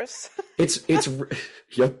wow, remembers. it's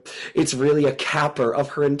yep, it's really a capper of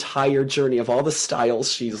her entire journey, of all the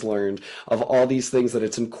styles she's learned, of all these things that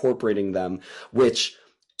it's incorporating them, which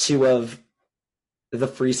two of the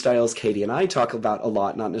freestyles Katie and I talk about a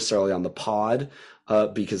lot, not necessarily on the pod,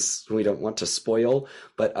 because we don't want to spoil,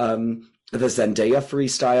 but the Zendaya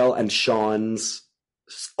freestyle and Sean's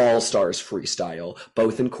All Stars freestyle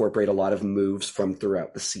both incorporate a lot of moves from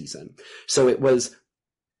throughout the season. So it was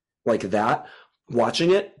like that.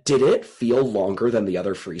 Watching it, did it feel longer than the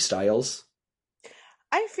other freestyles?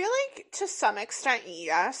 I feel like to some extent,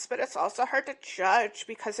 yes, but it's also hard to judge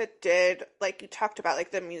because it did, like you talked about,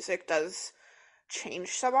 like the music does change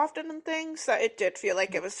so often and things that it did feel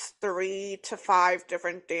like it was 3 to 5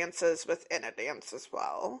 different dances within a dance as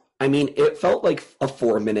well. I mean, it felt like a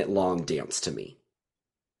 4 minute long dance to me.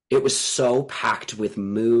 It was so packed with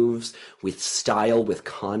moves, with style, with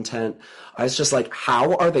content. I was just like,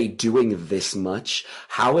 how are they doing this much?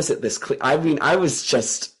 How is it this clear? I mean, I was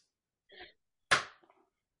just,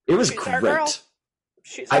 it was She's our girl. great.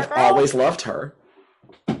 She's our I've girl. always loved her.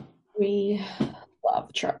 We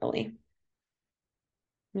love Charlie.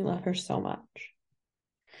 We love her so much.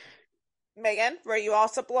 Megan, were you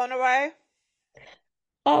also blown away?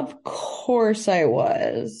 Of course I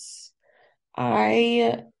was.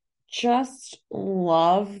 I just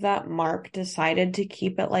love that Mark decided to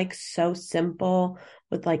keep it like so simple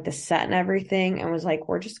with like the set and everything, and was like,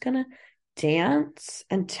 we're just gonna dance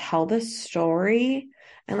and tell this story,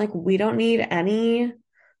 and like we don't need any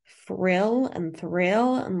frill and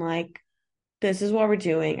thrill, and like this is what we're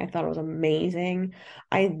doing. I thought it was amazing.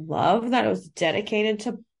 I love that it was dedicated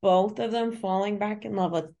to both of them falling back in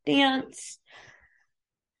love with dance.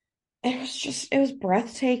 It was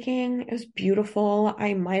breathtaking. It was beautiful.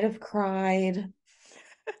 I might have cried.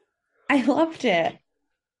 I loved it.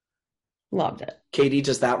 Loved it. Katie,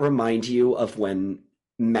 does that remind you of when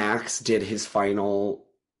Max did his final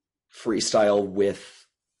freestyle with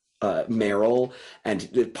Meryl,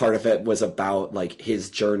 and part of it was about like his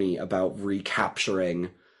journey about recapturing?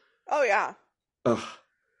 Oh, yeah. Ugh.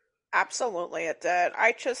 Absolutely, it did.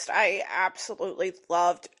 I absolutely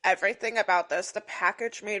loved everything about this. The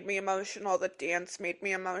package made me emotional. The dance made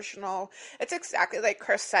me emotional. It's exactly like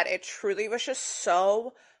Chris said. It truly was just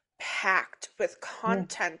so packed with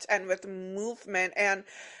content and with movement. And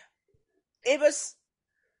it was,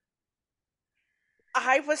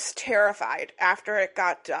 I was terrified after it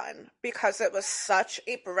got done because it was such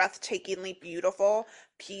a breathtakingly beautiful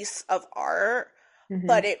piece of art,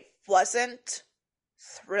 but it wasn't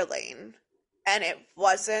thrilling and it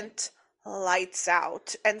wasn't lights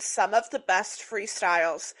out. And some of the best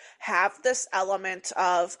freestyles have this element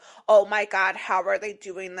of, oh my God, how are they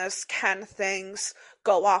doing this? Can things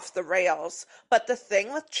go off the rails? But the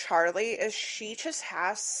thing with Charlie is she just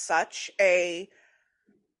has such a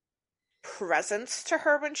presence to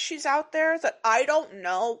her when she's out there that I don't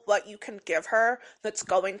know what you can give her that's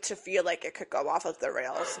going to feel like it could go off of the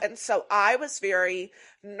rails. And so I was very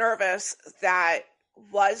nervous that,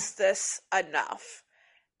 was this enough?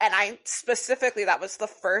 And I specifically, that was the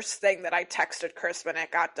first thing that I texted Chris when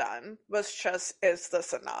it got done, was just, is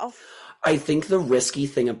this enough? I think the risky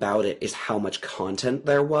thing about it is how much content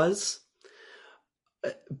there was.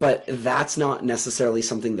 But that's not necessarily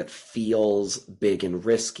something that feels big and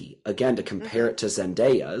risky. Again, to compare it to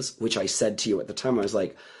Zendaya's, which I said to you at the time, I was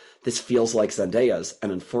like, this feels like Zendaya's.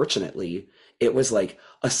 And unfortunately, it was like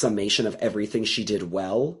a summation of everything she did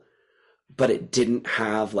well, but it didn't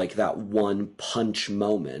have like that one punch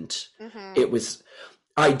moment. It was,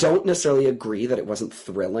 I don't necessarily agree that it wasn't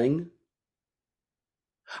thrilling.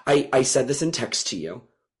 I said this in text to you.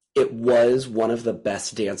 It was one of the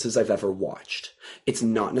best dances I've ever watched. It's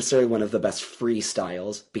not necessarily one of the best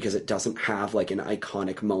freestyles because it doesn't have like an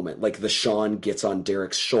iconic moment, like the Sean gets on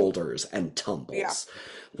Derek's shoulders and tumbles. Yeah.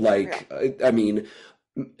 Like, I mean,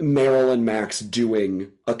 Meryl and Max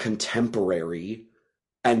doing a contemporary,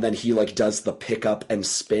 and then he like does the pickup and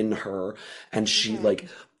spin her, and she like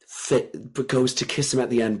goes to kiss him at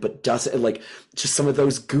the end, but doesn't, like, just some of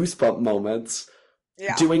those goosebump moments.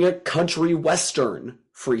 Yeah. Doing a country western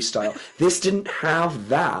freestyle. This didn't have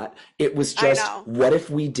that. It was just, what if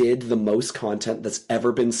we did the most content that's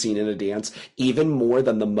ever been seen in a dance, even more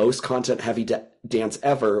than the most content heavy dance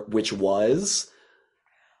ever, which was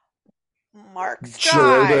Mark's Jive.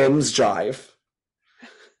 Jordan's Jive.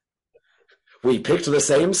 We picked the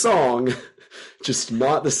same song, just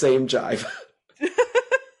not the same jive.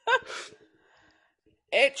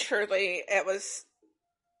 It truly, it was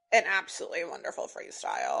an absolutely wonderful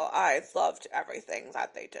freestyle. I loved everything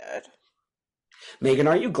that they did. Megan,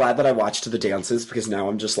 aren't you glad that I watched the dances? Because now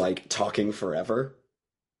I'm just like talking forever.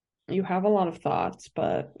 You have a lot of thoughts,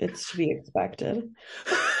 but it's to be expected.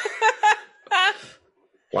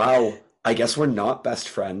 Wow, I guess we're not best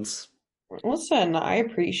friends. Listen, I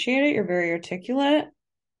appreciate it. You're very articulate.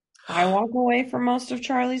 I walk away from most of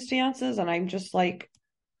Charlie's dances and I'm just like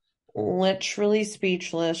literally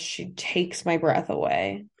speechless. She takes my breath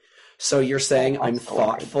away. So you're saying I'm That's the word.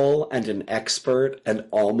 thoughtful and an expert and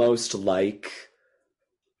almost like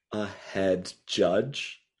a head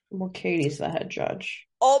judge? Well, Katie's the head judge.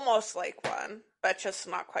 Almost like one, but just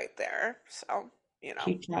not quite there. So,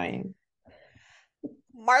 Keep trying.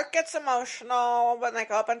 Mark gets emotional when they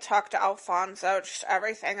go up and talk to Alfonso. Just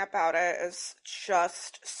everything about it is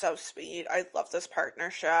just so sweet. I love this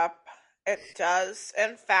partnership. It does,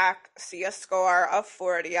 in fact, see a score of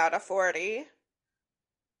 40 out of 40.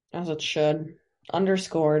 As it should.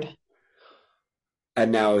 Underscored.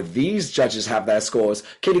 And now these judges have their scores.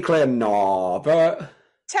 Katie Claire Norbert,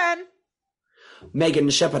 10. Megan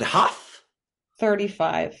Shepard Huff,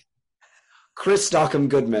 35. Chris Stockham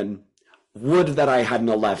Goodman. Would that I had an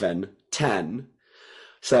 11. 10.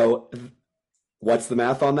 So what's the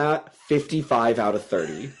math on that? 55 out of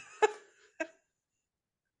 30.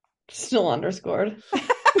 Still underscored.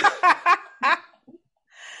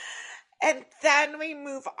 And then we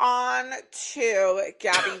move on to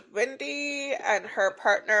Gabby Windy and her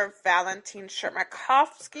partner Valentin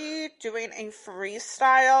Shermakovsky doing a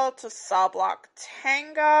freestyle to Cell Block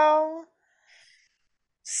Tango.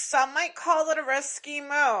 Some might call it a risky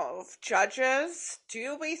move. Judges,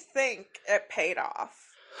 do we think it paid off?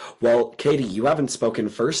 Well, Katie, you haven't spoken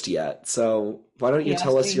first yet, so why don't you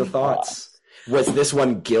tell us your thoughts? Was this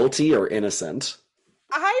one guilty or innocent?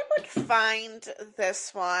 I would find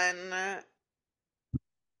this one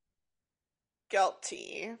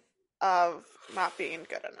guilty of not being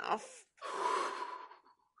good enough.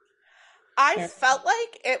 I felt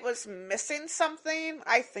like it was missing something.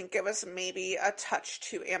 I think it was maybe a touch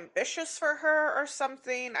too ambitious for her or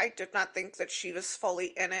something. I did not think that she was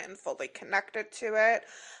fully in it and fully connected to it.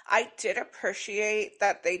 I did appreciate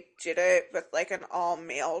that they did it with like an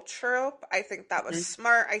all-male troupe. I think that was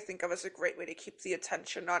smart. I think it was a great way to keep the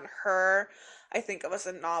attention on her. I think it was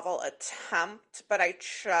a novel attempt, but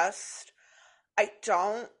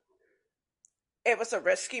it was a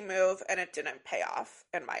risky move and it didn't pay off,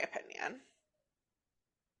 in my opinion.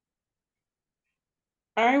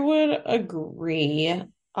 I would agree.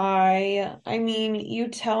 I mean, you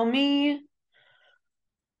tell me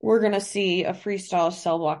we're gonna see a freestyle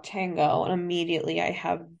Cell Block Tango, and immediately I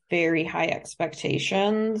have very high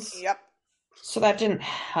expectations. Yep. So that didn't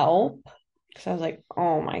help because I was like,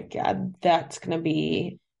 oh my God, that's gonna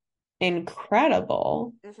be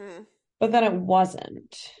incredible. Mm-hmm. But then it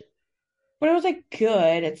wasn't. But it was like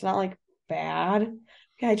good. It's not like bad.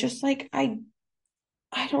 Yeah, I just like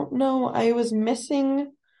I don't know. I was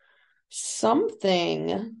missing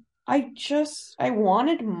something. I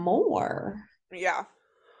wanted more. Yeah.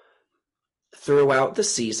 Throughout the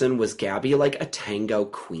season, was Gabby like a tango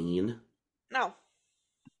queen? No.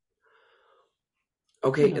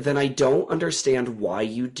 Okay, then I don't understand why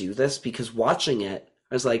you do this, because watching it,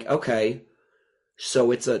 I was like, okay,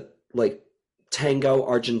 so it's a like tango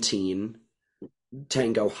Argentine,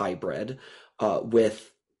 tango hybrid,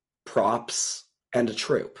 with props and a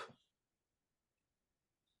troupe.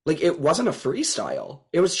 Like, it wasn't a freestyle.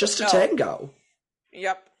 It was just a tango.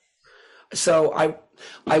 Yep. So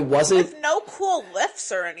I wasn't... With no cool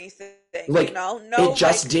lifts or anything, like, No, it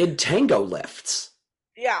just did tango lifts.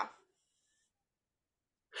 Yeah.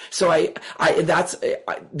 So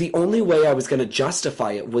the only way I was going to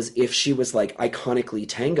justify it was if she was like iconically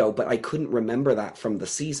tango, but I couldn't remember that from the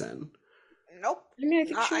season. Nope. I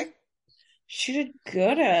mean, I think she did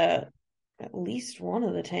good at least one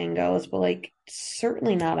of the tangos, but like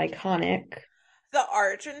certainly not iconic. The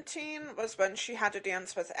Argentine was when she had to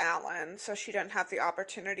dance with Alan, so she didn't have the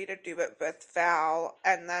opportunity to do it with Val,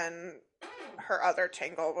 and then her other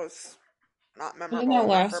tango was not memorable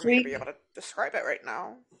enough for me to be able to describe it right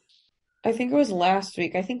now. I think it was last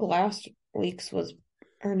week. I think last week's was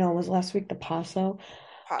last week the Paso?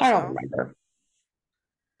 I don't remember.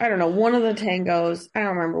 I don't know. One of the tangos, I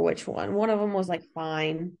don't remember which one. One of them was like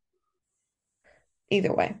fine.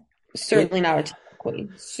 Either way, certainly not a tango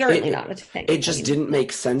queen. Certainly not a tango. It just didn't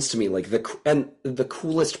make sense to me. Like the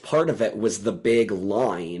coolest part of it was the big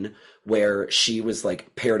line where she was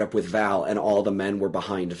like paired up with Val, and all the men were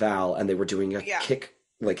behind Val, and they were doing a kick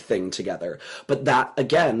like thing together. But that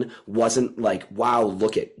again wasn't like, wow,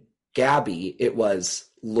 look at Gabby. It was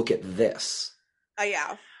look at this.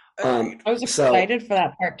 Yeah. Um, Agreed. I was so excited for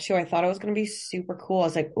that part too. I thought it was going to be super cool. I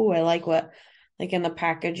was like, ooh, I like what, like in the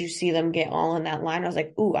package, you see them get all in that line. I was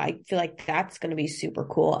like, ooh, I feel like that's going to be super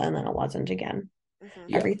cool. And then it wasn't again. Hmm.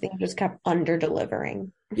 yeah, Everything just kept under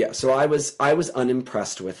delivering. yeah. So I was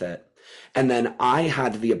unimpressed with it, and then I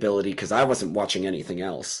had the ability because I wasn't watching anything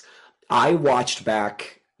else. I watched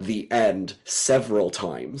back the end several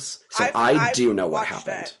times, so I I've do know what watched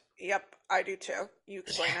happened. it. Yep, I do too. You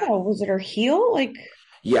explain it. Yeah, was it her heel? Like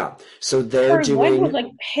Yeah. So they're her leg was doing, like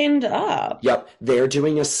pinned up. yep, they're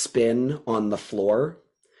doing a spin on the floor.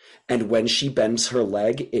 And when she bends her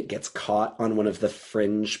leg, it gets caught on one of the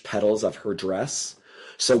fringe petals of her dress.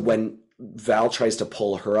 So when Val tries to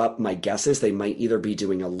pull her up, my guess is they might either be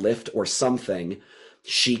doing a lift or something.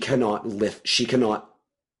 She cannot lift, she cannot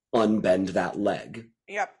unbend that leg.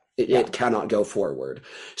 Yep. It cannot go forward.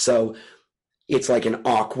 So it's like an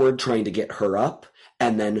awkward trying to get her up,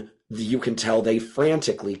 and then you can tell they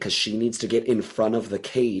frantically, because she needs to get in front of the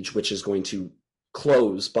cage, which is going to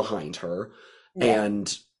close behind her Yeah.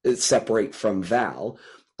 and separate from Val.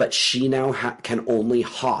 But she now can only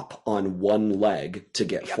hop on one leg to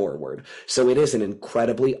get Yep. forward. So it is an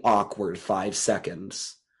incredibly awkward 5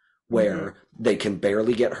 seconds where they can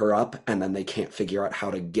barely get her up, and then they can't figure out how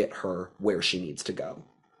to get her where she needs to go.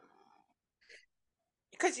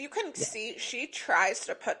 Because you can see she tries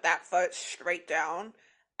to put that foot straight down,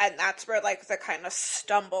 and that's where like the kind of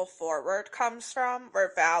stumble forward comes from,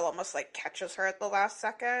 where Val almost like catches her at the last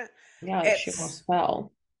second. Yeah, like she almost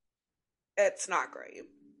fell. It's not great.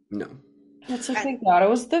 No. That's like, And thank God it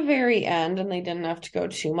was the very end and they didn't have to go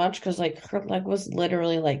too much because like her leg was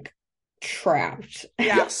literally like trapped.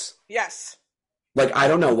 yeah, Yes. yes, Like, I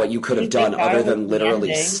don't know what you could have Thank done God other it was than the literally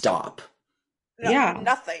ending. stop. no, Yeah.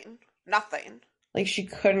 nothing. Like she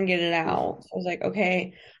couldn't get it out. So I was like,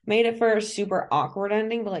 okay, made it for a super awkward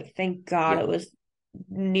ending, but like thank God Yeah. it was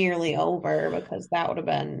nearly over because that would have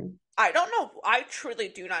been I don't know. I truly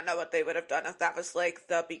do not know what they would have done if that was like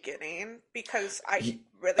the beginning, because I You,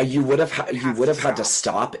 really you would have would you would have had to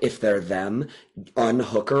stop if they're them,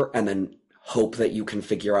 unhook her, and then hope that you can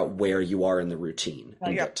figure out where you are in the routine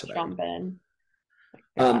and like get to there. jump in.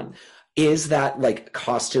 Um, God. is that like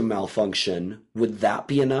costume malfunction? Would that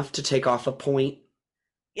be enough to take off a point?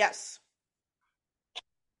 Yes.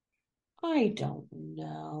 I don't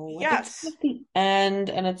know. Yes. It's at the end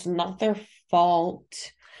and it's not their fault.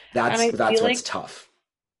 And I That's feel what's like tough.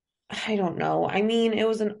 I don't know. I mean, it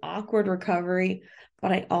was an awkward recovery,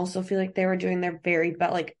 but I also feel like they were doing their very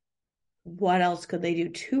best. Like, what else could they do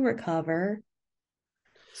to recover?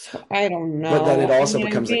 So I don't know. But then it also I'm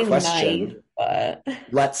becomes a being question. nice, but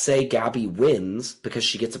Let's say Gabby wins because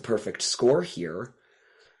she gets a perfect score here.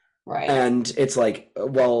 right. And it's like,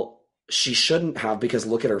 well, she shouldn't have because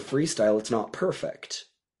look at her freestyle. It's not perfect.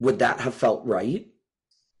 Would that have felt right?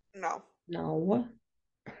 No. No.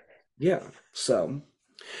 Yeah. So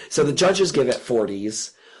the judges give it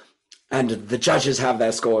 40s, and the judges have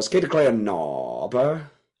their scores. Katie Claire Knob,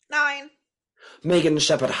 9. Megan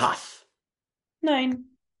Shepard Huth, 9.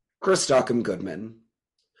 Chris Stockham Goodman,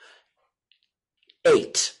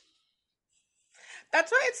 8.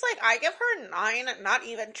 That's why it's like I give her 9, not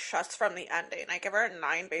even just from the ending. I give her a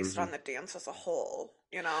 9 based on the dance as a whole,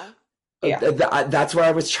 you know? Yeah. That's where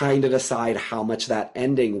I was trying to decide how much that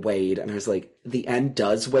ending weighed, and I was like, the end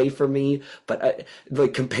does weigh for me, but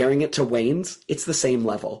like comparing it to Wayne's, it's the same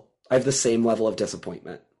level. I have the same level of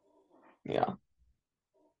disappointment. Yeah.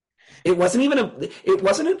 It wasn't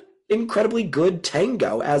an incredibly good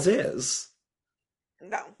tango as is.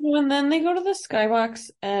 No. And then they go to the skybox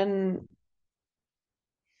and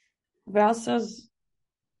Val says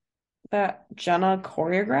that Jenna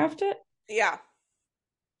choreographed it. Yeah,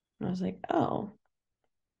 And I was like, oh,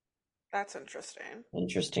 that's interesting.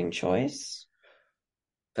 interesting choice.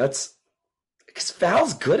 That's because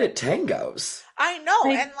Val's good at tangos. I know,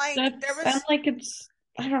 Like, and like there was and like it's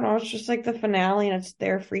I don't know, it's just like the finale and it's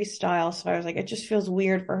their freestyle. So I was like, it just feels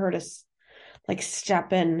weird for her to like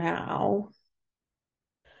step in now.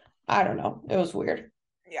 I don't know. It was weird.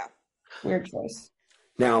 yeah. Weird choice.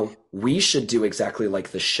 Now, we should do exactly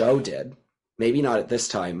like the show did. Maybe not at this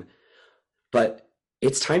time, but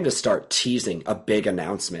it's time to start teasing a big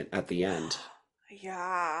announcement at the end.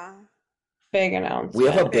 Yeah. Big announcement. We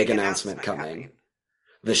have a big announcement coming.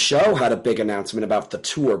 The show had a big announcement about the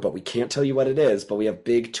tour, but we can't tell you what it is, but we have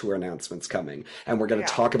big tour announcements coming, and we're going to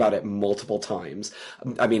talk about it multiple times.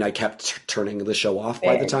 I mean, I kept turning the show off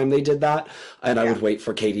by the time they did that, and I would wait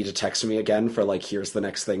for Katie to text me again for like, here's the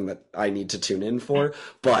next thing that I need to tune in for,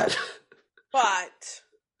 but...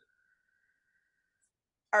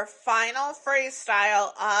 our final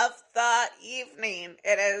freestyle of the evening.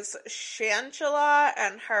 It is Shangela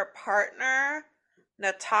and her partner,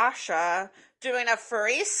 Natasha, doing a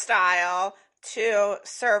freestyle to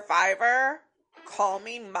Survivor, Call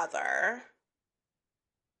Me Mother.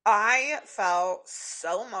 I felt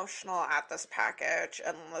so emotional at this package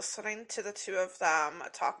and listening to the two of them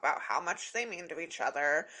talk about how much they mean to each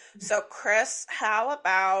other. So, Chris, how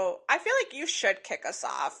about I feel like you should kick us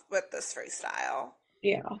off with this freestyle.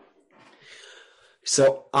 Yeah.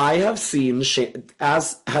 So I have seen,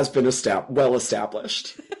 as has been well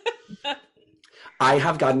established, I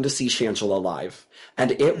have gotten to see Shangela live, and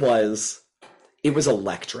it was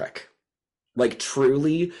electric. Like,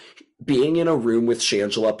 truly, being in a room with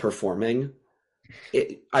Shangela performing,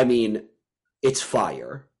 it's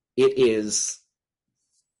fire. It's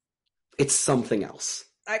something else.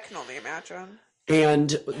 I can only imagine.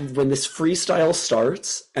 And when this freestyle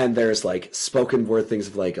starts, and there's like spoken word things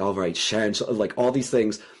of like, all right, Shangela, like all these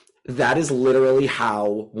things, that is literally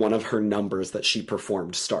how one of her numbers that she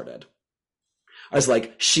performed started. I was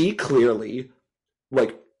like, she clearly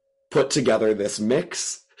like put together this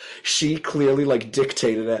mix. She clearly like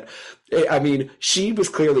dictated it. I mean, she was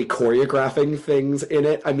clearly choreographing things in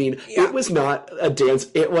it. I mean, It was not a dance.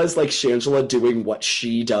 It was like Shangela doing what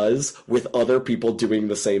she does with other people doing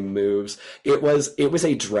the same moves. It was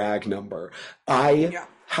a drag number. I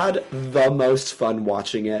had the most fun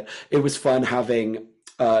watching it. It was fun having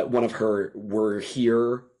one of her We're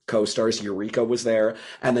Here co-stars, Eureka, was there,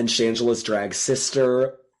 and then Shangela's drag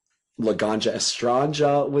sister, Laganja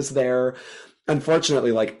Estranja, was there.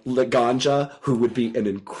 Unfortunately, like, Laganja, who would be an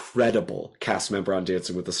incredible cast member on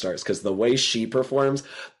Dancing with the Stars, because the way she performs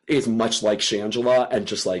is much like Shangela, and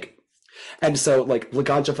just like, and so like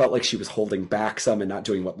Laganja felt like she was holding back some and not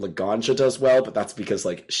doing what Laganja does well, but that's because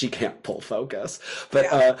like she can't pull focus. But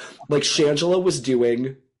like Shangela was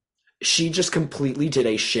doing, she just completely did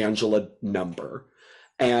a Shangela number,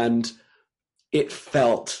 and it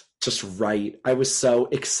felt just right. I was so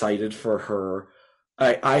excited for her.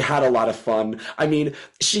 I had a lot of fun. I mean,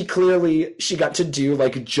 she got to do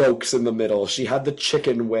like jokes in the middle. She had the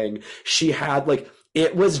chicken wing. She had like,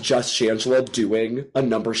 it was just Shangela doing a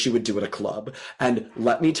number she would do at a club. And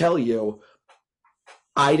let me tell you,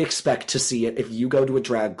 I'd expect to see it. If you go to a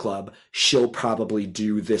drag club, she'll probably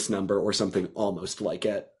do this number or something almost like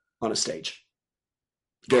it on a stage.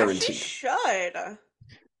 Guaranteed. She should.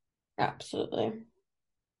 Absolutely.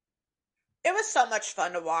 It was so much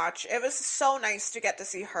fun to watch. It was so nice to get to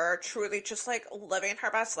see her truly just like living her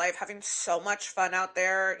best life, having so much fun out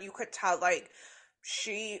there. You could tell like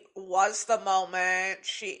she was the moment.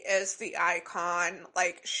 She is the icon.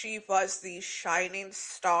 Like, she was the shining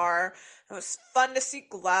star. It was fun to see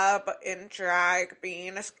Gleb in drag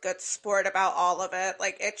being a good sport about all of it.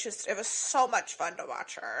 Like, it was so much fun to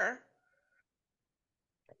watch her.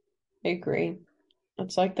 I agree.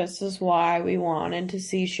 It's like, this is why we wanted to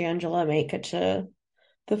see Shangela make it to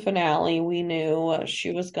the finale. We knew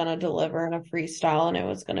she was going to deliver in a freestyle, and it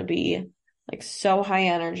was going to be like so high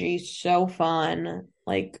energy, so fun,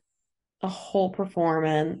 like a whole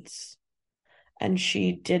performance. And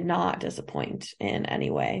she did not disappoint in any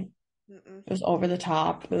way. It was over the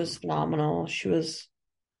top. It was phenomenal. She was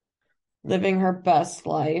living her best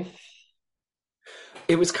life.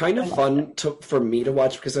 It was kind of fun for me to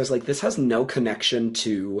watch, because I was like, this has no connection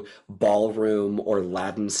to ballroom or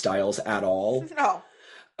Latin styles at all. No.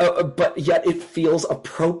 But yet it feels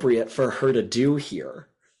appropriate for her to do here.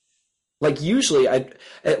 Like, usually,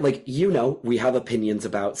 we have opinions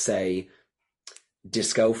about, say,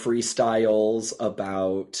 disco freestyles,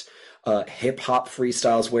 about hip-hop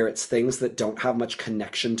freestyles, where it's things that don't have much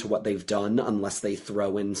connection to what they've done unless they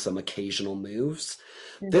throw in some occasional moves.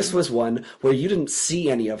 This was one where you didn't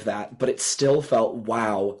see any of that, but it still felt,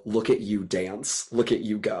 wow, look at you dance. Look at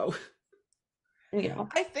you go. Yeah.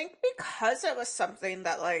 I think because it was something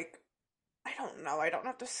that, like, I don't know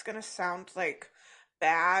if this is going to sound, like,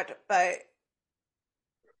 bad, but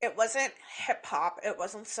it wasn't hip-hop. It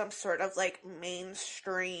wasn't some sort of, like,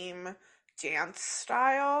 mainstream dance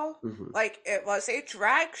style. Like, it was a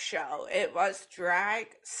drag show. It was drag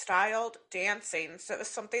styled dancing. So it was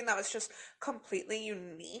something that was just completely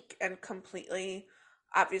unique and completely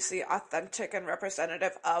obviously authentic and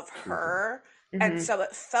representative of her. And so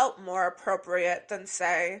it felt more appropriate than,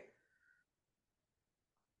 say,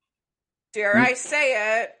 dare I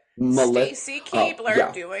say it, Stacy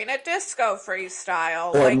Keibler doing a disco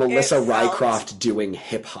freestyle. Or like, Melissa Rycroft doing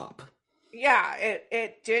hip hop. Yeah,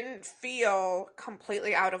 it didn't feel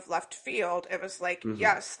completely out of left field. It was like,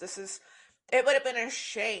 yes, this is it would have been a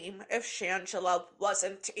shame if Shangela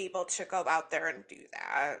wasn't able to go out there and do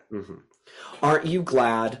that. Mm-hmm. Aren't you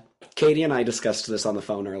glad? Katie and I discussed this on the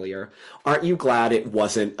phone earlier. Aren't you glad it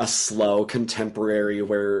wasn't a slow contemporary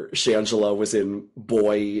where Shangela was in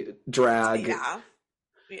boy drag? Yeah.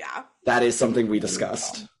 Yeah. That is something we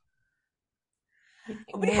discussed.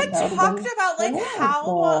 We had talked about like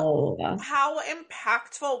how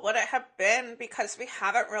impactful would it have been, because we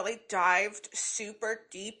haven't really dived super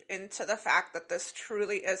deep into the fact that this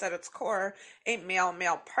truly is at its core a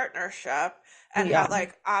male-male partnership, and how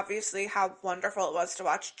like obviously how wonderful it was to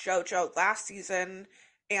watch JoJo last season,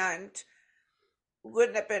 and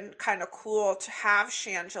wouldn't it have been kind of cool to have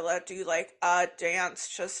Shangela do like a dance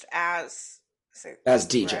just as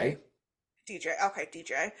DJ. Right?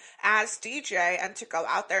 DJ, as DJ, and to go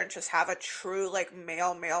out there and just have a true like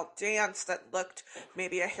male dance that looked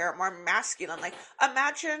maybe a hair more masculine. Like,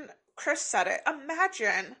 imagine, Chris said it,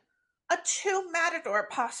 imagine a two Matador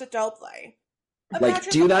Paso Doble. Like,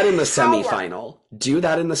 do that in the semifinal. Do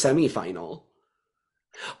that in the semifinal.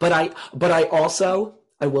 But I also,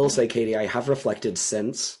 I will say, Katie, I have reflected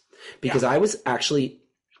since, because I was actually,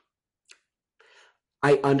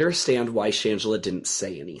 I understand why Shangela didn't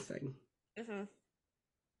say anything. Mm-hmm.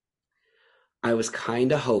 I was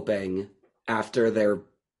kind of hoping after their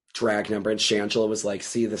drag number and Shangela was like,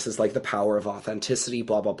 see, this is like the power of authenticity,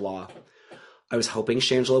 blah, blah, blah. I was hoping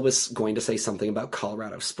Shangela was going to say something about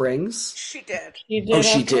Colorado Springs. She did.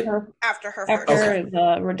 She did. After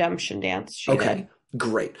the redemption dance. She did.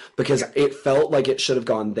 Great. Because it felt like it should have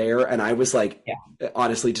gone there, and I was like,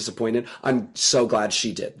 honestly disappointed. I'm so glad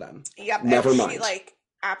she did then. Yep. Never mind. She like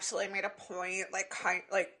absolutely made a point, like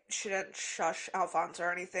she didn't shush Alfonso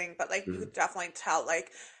or anything, but like you could definitely tell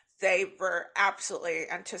like they were absolutely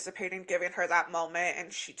anticipating giving her that moment,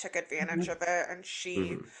 and she took advantage of it, and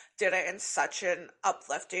she did it in such an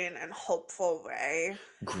uplifting and hopeful way.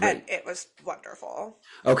 Great. And it was wonderful.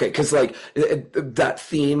 Okay, because like that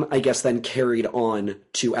theme, I guess, then carried on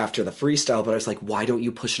to after the freestyle, but I was like, why don't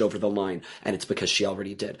you push it over the line? And it's because she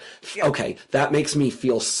already did. Yep. Okay, that makes me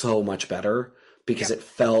feel so much better, because it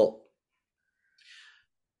felt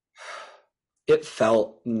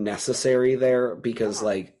necessary there, because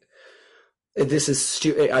like, this is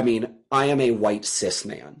I mean, I am a white cis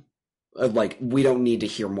man. Like, we don't need to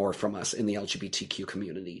hear more from us in the LGBTQ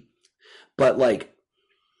community. But like,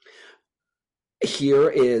 here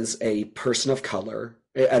is a person of color,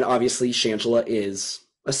 and obviously Shangela is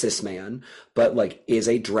a cis man, but like is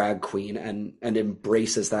a drag queen and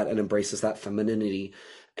embraces that femininity,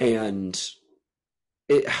 and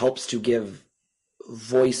it helps to give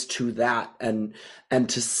voice to that, and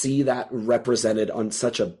to see that represented on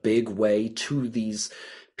such a big way to these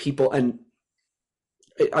people. And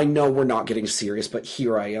I know we're not getting serious, but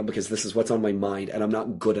here I am, because this is what's on my mind, and I'm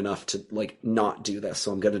not good enough to like not do this,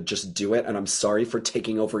 so I'm gonna just do it. And I'm sorry for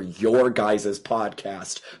taking over your guys'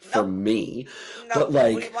 podcast for me. No, but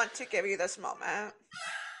like, we want to give you this moment.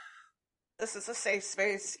 This is a safe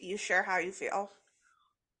space. You share how you feel.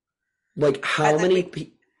 Like, how many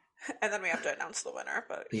people? And then we have to announce the winner,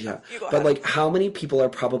 but you go but ahead. Like, how many people are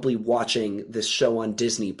probably watching this show on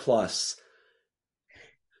Disney Plus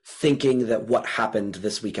thinking that what happened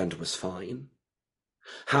this weekend was fine?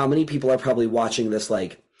 How many people are probably watching this,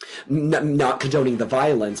 like, not condoning the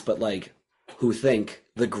violence, but like, who think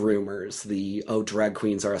the groomers, drag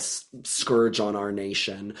queens are a scourge on our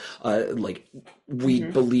nation. Like, we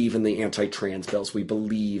believe in the anti-trans bills. We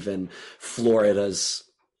believe in Florida's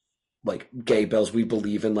like gay bills. We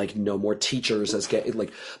believe in like no more teachers as gay.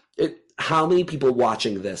 Like, how many people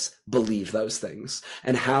watching this believe those things?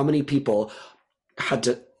 And how many people had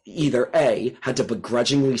to had to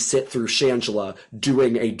begrudgingly sit through Shangela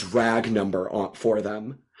doing a drag number for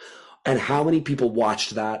them? And how many people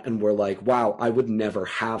watched that and were like, wow, I would never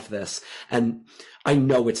have this. And I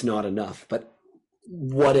know it's not enough, but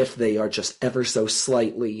what if they are just ever so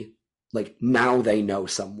slightly, like, now they know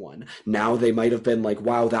someone. Now they might have been like,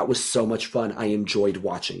 wow, that was so much fun. I enjoyed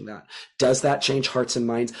watching that. Does that change hearts and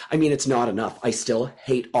minds? I mean, it's not enough. I still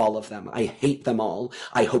hate all of them. I hate them all.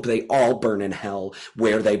 I hope they all burn in hell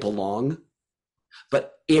where they belong.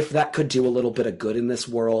 But if that could do a little bit of good in this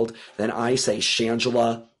world, then I say,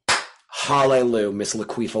 Shangela, hallelujah, Miss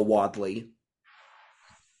Laquifa Wadley.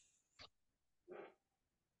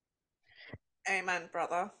 Amen,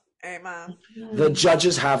 brother. Amen. The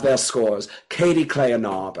judges have their scores. Katie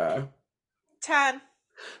Kleonarber. 10.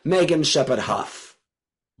 Megan Shepherd Huff.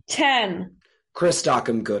 10. Chris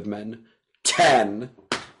Dockham Goodman. 10.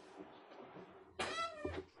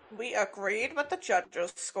 We agreed with the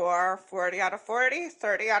judges' score. 40 out of 40,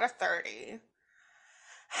 30 out of 30.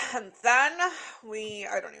 And then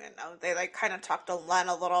I don't even know, they like kind of talked to Len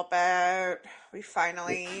a little bit. We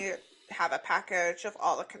finally have a package of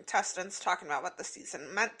all the contestants talking about what the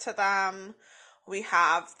season meant to them. We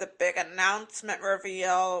have the big announcement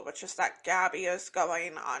reveal, which is that Gabby is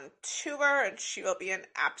going on tour and she will be in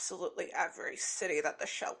absolutely every city that the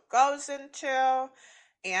show goes into.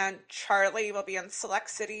 And Charlie will be in select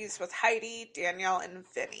cities with Heidi, Daniel, and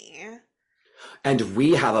Vinny. And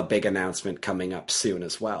we have a big announcement coming up soon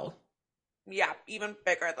as well. Yeah, even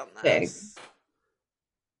bigger than Big. this.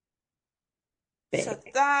 Big. So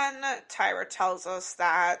then Tyra tells us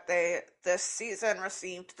that this season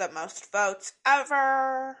received the most votes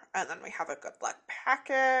ever, and then we have a good luck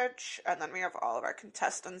package, and then we have all of our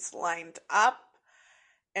contestants lined up.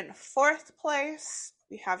 In fourth place,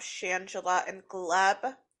 we have Shangela and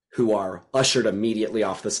Gleb. Who are ushered immediately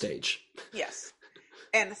off the stage. Yes.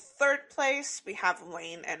 In third place, we have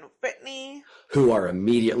Wayne and Whitney. Who are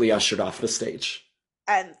immediately ushered off the stage.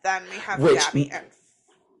 And then we have Which, Gabby and...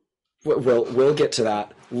 We'll get to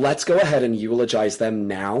that. Let's go ahead and eulogize them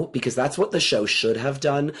now, because that's what the show should have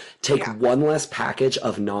done. Take one less package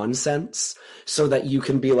of nonsense so that you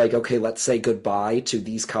can be like, okay, let's say goodbye to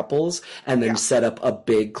these couples and then set up a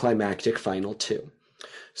big climactic final too.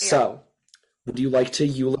 So, would you like to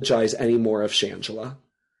eulogize any more of Shangela?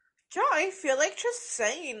 Yeah, I feel like just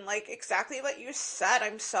saying, like, exactly what you said.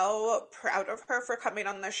 I'm so proud of her for coming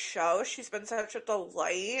on the show. She's been such a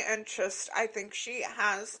delight, and just, I think she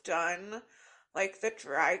has done, like, the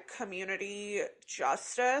drag community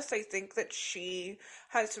justice. I think that she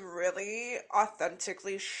has really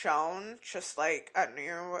authentically shown just, like, a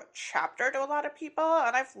new chapter to a lot of people,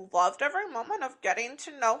 and I've loved every moment of getting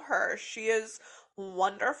to know her. She is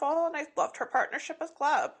wonderful, and I've loved her partnership with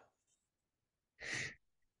Gleb.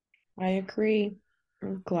 I agree.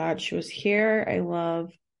 I'm glad she was here. I love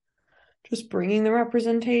just bringing the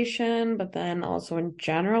representation, but then also in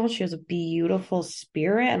general, she has a beautiful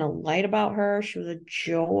spirit and a light about her. She was a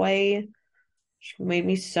joy. She made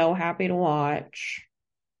me so happy to watch.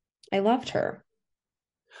 I loved her.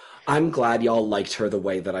 I'm glad y'all liked her the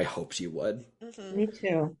way that I hoped you would. Mm-hmm. Me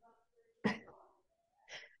too. A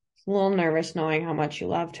little nervous knowing how much you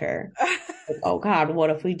loved her. Like, oh God, what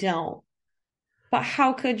if we don't? But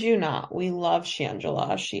how could you not? We love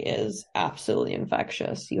Shangela. She is absolutely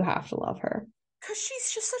infectious. You have to love her. Because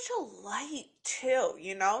she's just such a light, too,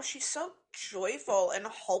 you know? She's so joyful and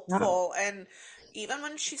hopeful. Yeah. And even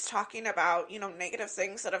when she's talking about, you know, negative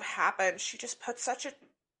things that have happened, she just puts such a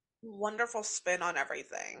wonderful spin on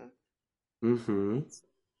everything. Mm-hmm.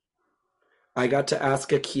 I got to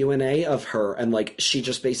ask a Q&A of her, and, like, she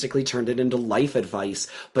just basically turned it into life advice,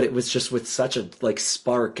 but it was just with such a, like,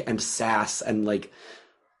 spark and sass and, like,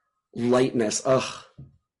 lightness. Ugh.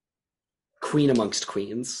 Queen amongst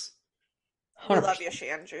queens. I love you,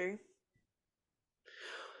 Shanji.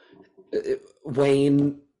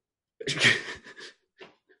 Wayne...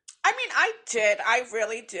 I mean, I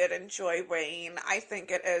really did enjoy Wayne. I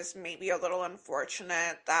think it is maybe a little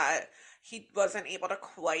unfortunate that he wasn't able to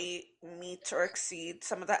quite meet or exceed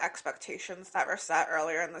some of the expectations that were set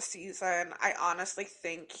earlier in the season. I honestly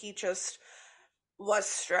think he just was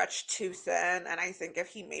stretched too thin, and I think if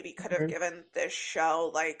he maybe could have given this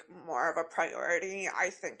show like more of a priority,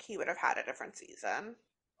 I think he would have had a different season.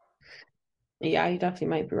 Yeah, you definitely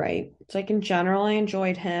might be right. It's like in general, I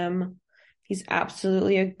enjoyed him. He's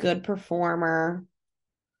absolutely a good performer.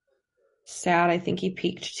 Sad, I think he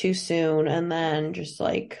peaked too soon and then just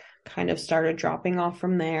like kind of started dropping off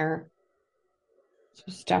from there. So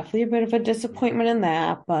it's definitely a bit of a disappointment in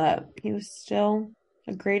that, but he was still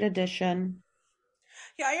a great addition.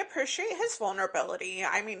 Yeah, I appreciate his vulnerability.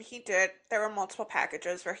 I mean, there were multiple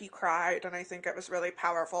packages where he cried, and I think it was really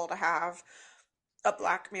powerful to have a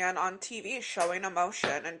Black man on TV showing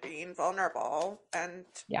emotion and being vulnerable. And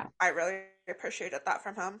yeah, I really appreciated that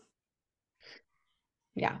from him.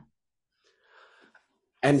 Yeah.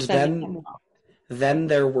 And then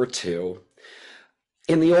there were two.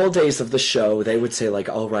 In the old days of the show, they would say, like,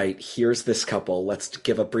 all right, here's this couple. Let's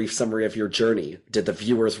give a brief summary of your journey. Did the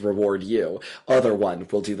viewers reward you? Other one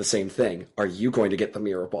will do the same thing. Are you going to get the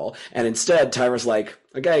mirror ball? And instead, Tyra's like,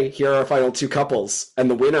 okay, here are our final two couples. And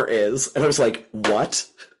the winner is... And I was like, what?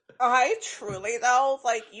 I truly, though,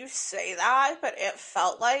 like, you say that, but it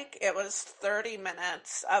felt like it was 30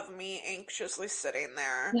 minutes of me anxiously sitting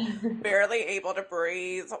there, barely able to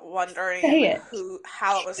breathe, wondering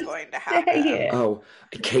how it was going to happen. Oh,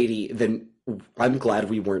 Katie, then I'm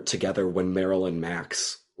glad we weren't together when Meryl and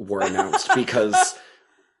Max were announced, because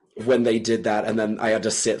when they did that, and then I had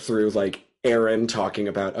to sit through, like, Aaron talking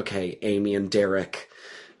about, okay, Amy and Derek...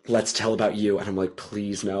 let's tell about you. And I'm like,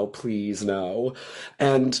 please no, please no.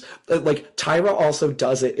 And like Tyra also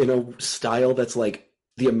does it in a style that's like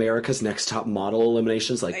the America's Next Top Model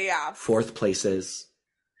eliminations, like Yeah. fourth places,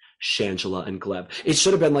 Shangela and Gleb. It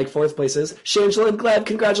should have been like fourth places, Shangela and Gleb,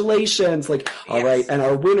 congratulations. Like, all Yes. right, and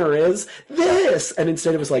our winner is this. And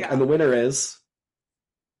instead it was like, Yeah. and the winner is.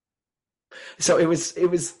 So it was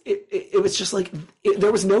just like,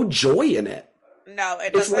 there was no joy in it. No, it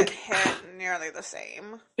It's doesn't like- hit nearly the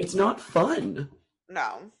same. It's not fun.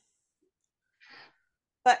 No.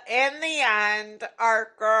 But in the end,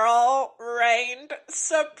 our girl reigned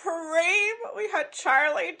supreme. We had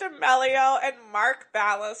Charlie D'Amelio and Mark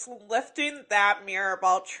Ballas lifting that mirror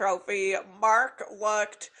ball trophy. Mark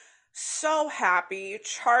looked so happy.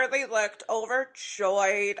 Charlie looked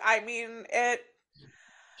overjoyed. I mean,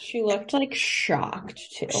 She looked like shocked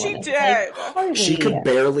too. She and it's did. Like, Carly, She could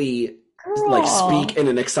barely like girl. speak in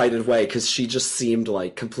an excited way because she just seemed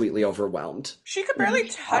like completely overwhelmed. she could barely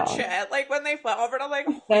touch it. Like when they went over to like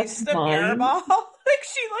That's hoist the mirror fine. ball, like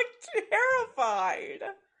she looked terrified.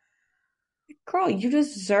 Girl, you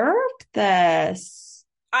deserved this.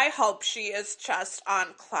 I hope she is just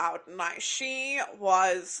on cloud nine. She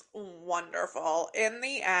was wonderful. In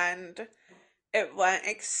the end, it went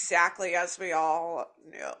exactly as we all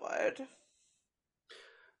knew it would.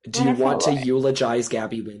 Do you Wonderful, want to right? eulogize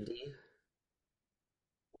Gabby Windy?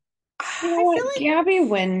 You know I what? feel like Gabby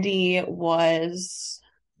Windy was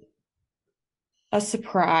a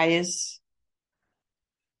surprise.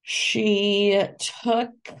 She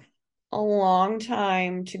took a long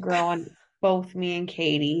time to grow on both me and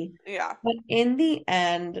Katie. yeah. But in the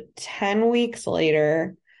end, 10 weeks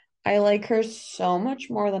later, I like her so much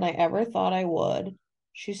more than I ever thought I would.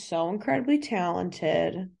 She's so incredibly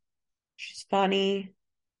talented. She's funny.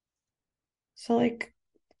 So, like,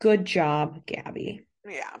 good job, Gabby.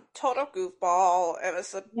 Yeah. Total goofball. It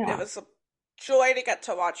was Yeah. a joy to get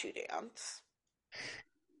to watch you dance.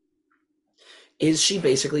 Is she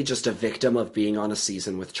basically just a victim of being on a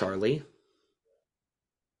season with Charlie?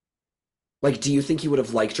 Like, do you think you would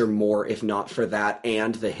have liked her more if not for that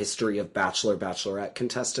and the history of Bachelor, Bachelorette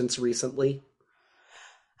contestants recently?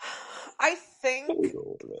 I think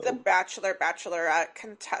the Bachelor, Bachelorette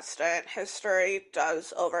contestant history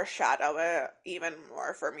does overshadow it even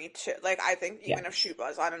more for me too. Like, I think even if she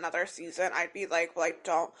was on another season, I'd be like,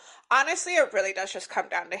 don't. Honestly, it really does just come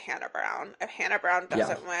down to Hannah Brown. If Hannah Brown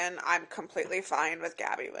doesn't win, I'm completely fine with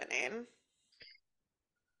Gabby winning.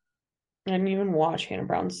 I didn't even watch Hannah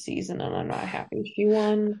Brown's season, and I'm not happy she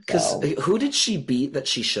won. Because So who did she beat that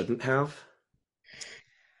she shouldn't have?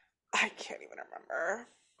 I can't even remember.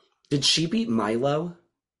 Did she beat Milo?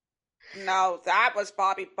 No, that was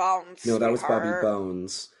Bobby Bones. No, that was Bobby sweetheart.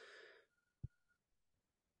 Bones.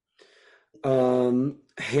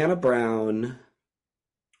 Hannah Brown,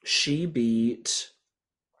 she beat.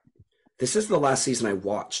 This is the last season I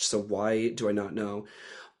watched, so why do I not know?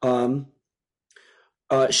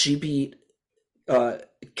 She beat.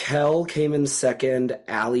 Kel came in second,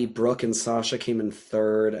 Allie, Brooke, and Sasha came in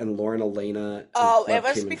third, and Lauren Elena. And Oh, Gleb it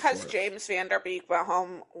was came in because fourth. James Vanderbeek went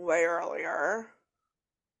home way earlier.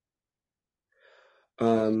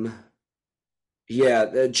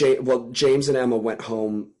 Yeah, James and Emma went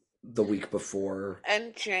home the week before.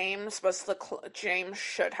 And James was James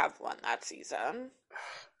should have won that season.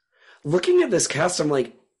 Looking at this cast, I'm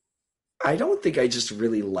like, I don't think I just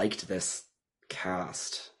really liked this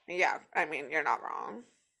cast. Yeah, I mean, you're not wrong.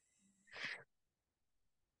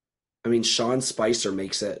 I mean, Sean Spicer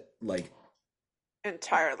makes it like,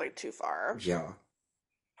 Entirely too far. yeah,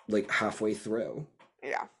 like halfway through.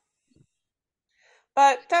 Yeah.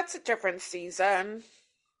 But that's a different season.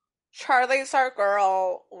 Charlie's our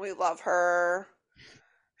girl. We love her.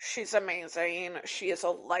 She's amazing. She is a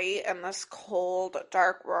light in this cold,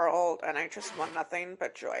 dark world, and I just want nothing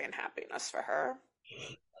but joy and happiness for her.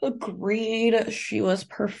 agreed. She was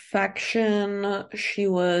perfection. She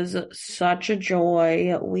was such a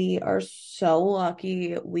joy. We are so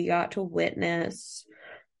lucky we got to witness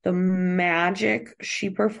the magic she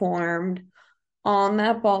performed on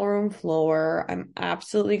that ballroom floor. I'm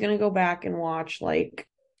absolutely gonna go back and watch like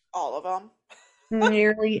All of them.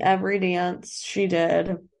 nearly every dance she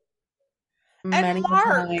did many Mark.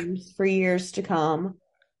 times for years to come.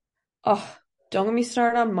 Oh, don't get me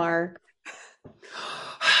started on Mark.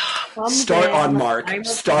 Start Someday on Mark. I'm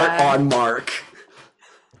Start obsessed. on Mark.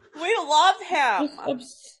 We love him.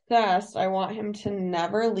 Just obsessed. I want him to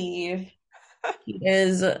never leave. He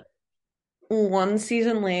is one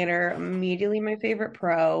season later, immediately my favorite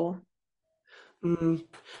pro. Mm,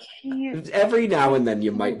 He, every now and then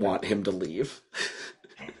you might want him to leave.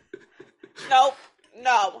 Nope.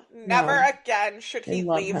 No, never No, again should I he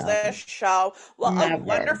love leave this him. show. Well, a Never.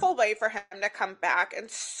 wonderful way for him to come back, and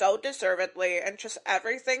so deservedly, and just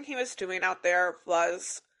everything he was doing out there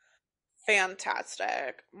was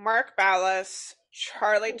fantastic. Mark Ballas,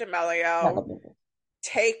 Charlie D'Amelio, Incredible.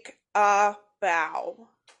 take a bow.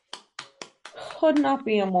 Could not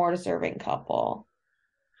be a more deserving couple.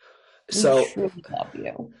 We So truly love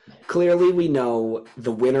you. clearly we know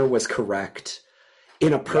the winner was correct.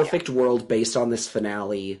 In a Yeah. perfect world based on this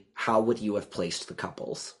finale, how would you have placed the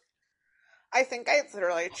couples? I think I'd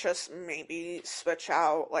literally just maybe switch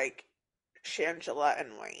out like Shangela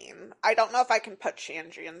and Wayne. I don't know if I can put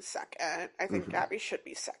Shanji in second. I think Mhm. Gabby should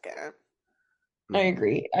be second. I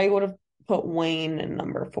agree. I would have put Wayne in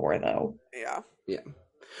number 4 though. Yeah. Yeah.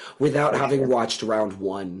 Without For having sure. watched round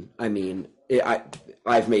one, I mean,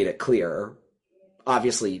 I've made it clear.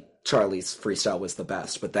 Obviously, Charlie's freestyle was the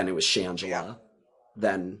best, but then it was Shangela, Yeah.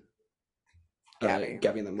 then Gabby.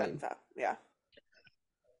 Gabby and then Then Wayne. yeah.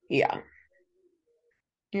 Yeah.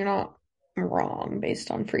 You're not wrong based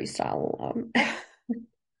on freestyle alone.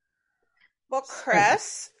 Well,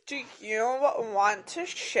 Chris, do you want to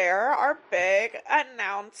share our big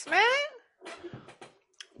announcement?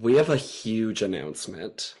 We have a huge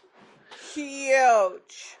announcement.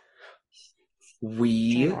 Huge.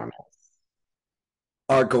 We Ginormous.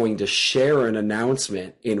 are going to share an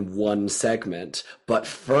announcement in one segment, but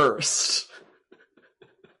first,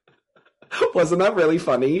 wasn't that really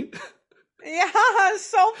funny? Yeah,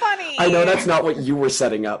 so funny. I know that's not what you were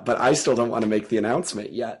setting up, but I still don't want to make the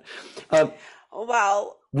announcement yet.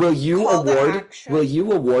 Well, Will you call to award? action. Will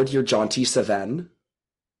you award your Jaunty Seven?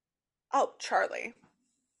 Oh, Charlie.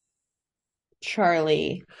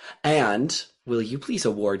 Charlie. And will you please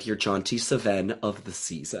award your Jaunty Seven of the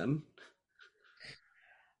season?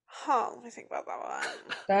 Let me think about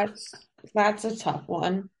that one. That's a tough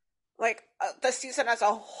one. Like the season as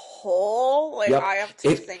a whole, like Yep. I have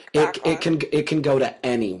to think It back on. it can go to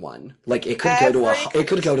anyone. Like it could go to Every it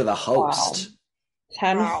could go to the host,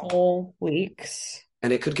 10 Wow. whole weeks.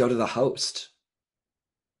 and it could go to the host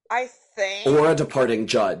I think. or a departing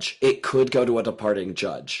judge. It could go to a departing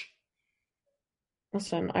judge.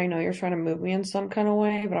 Listen, I know you're trying to move me in some kind of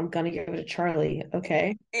way, but I'm gonna give it to Charlie,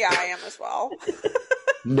 okay? Yeah, I am as well.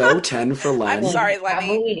 No 10 for Len. I'm sorry, Lenny.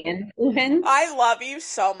 Heavily influenced. I love you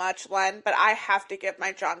so much, Len, but I have to give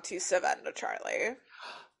my John T. Seven to Charlie.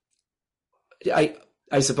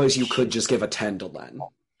 I suppose you could just give a 10 to Len.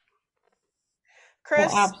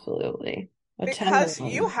 Chris, Well, absolutely. A 10 because to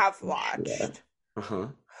you 1, have for watched, sure. Uh-huh.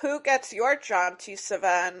 who gets your John T.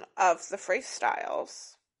 Seven of the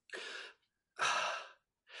freestyles?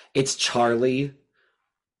 It's Charlie.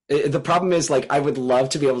 The problem is, like, I would love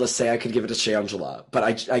to be able to say I could give it to Shangela, but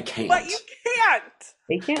I can't. But you can't.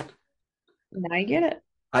 They can't. Now you get it.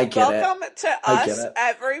 I get it. Welcome to I get us it.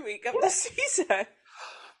 every week of the season.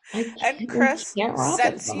 I And Chris, can't rob it,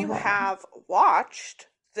 since you Barbara. have watched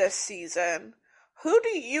this season, who do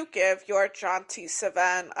you give your John T.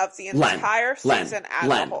 Seven of the entire season as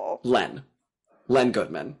a whole? Len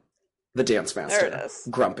Goodman, the dance master. There it is.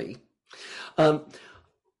 Grumpy.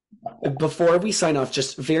 Before we sign off,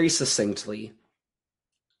 just very succinctly,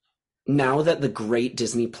 now that the great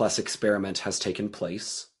Disney Plus experiment has taken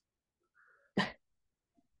place,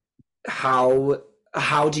 how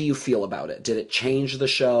do you feel about it? Did it change the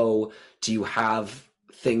show? Do you have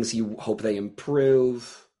things you hope they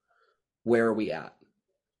improve? Where are we at?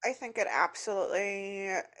 I think it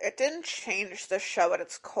didn't change the show at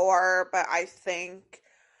its core, but I think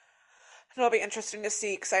it'll be interesting to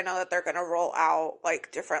see because I know that they're going to roll out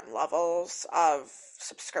like different levels of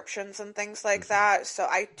subscriptions and things like that. So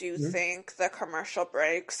I do think the commercial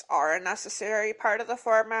breaks are a necessary part of the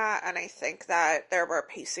format, and I think that there were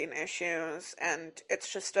pacing issues and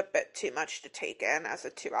it's just a bit too much to take in as a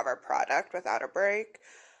 2-hour product without a break.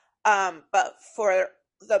 But for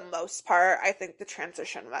the most part, I think the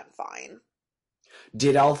transition went fine.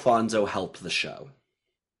 Did Alfonso help the show?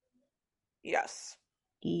 Yes.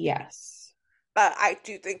 Yes. But I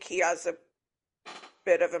do think he has a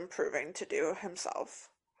bit of improving to do himself.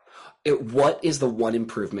 What is the one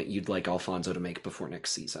improvement you'd like Alfonso to make before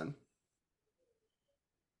next season?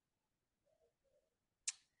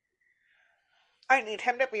 I need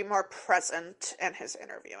him to be more present in his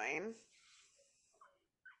interviewing.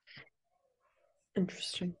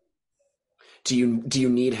 Interesting. Do you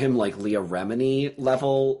need him like Leah Remini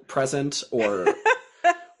level present, or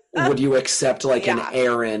would you accept like an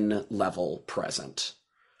Aaron level present?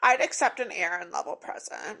 I'd accept an Aaron level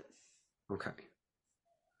present. Okay.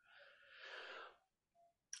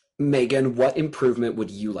 Megan, what improvement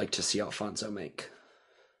would you like to see Alfonso make?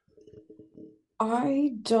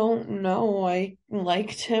 I don't know. I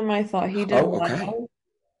liked him. I thought he did Oh, okay. well.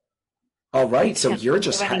 All I right, so can't you're think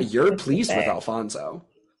just of any you're pleased with specific. Alfonso.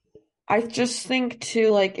 I just think too,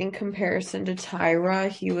 like in comparison to Tyra,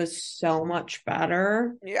 he was so much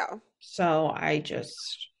better. Yeah. So I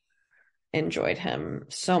just enjoyed him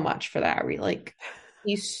so much for that. Like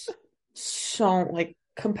he's so like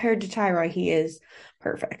compared to Tyra, he is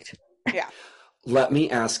perfect. Yeah. Let me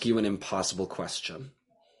ask you an impossible question.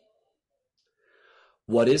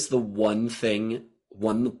 What is the one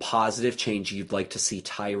positive change you'd like to see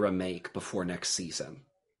Tyra make before next season?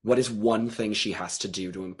 What is one thing she has to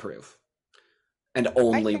do to improve? And I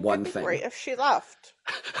only think one it'd be thing. great if she left.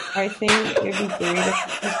 I think it'd be great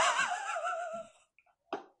if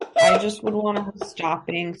I just would want to stop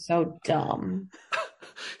being so dumb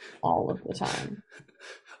all of the time.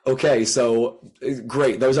 Okay, so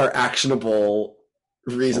great. Those are actionable,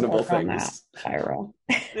 So reasonable work on that, things. Tyra.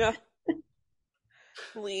 Yeah.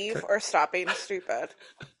 Leave or stop being stupid.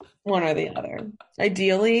 One or the other.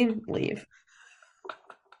 Ideally, leave.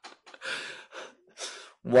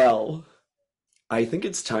 Well, I think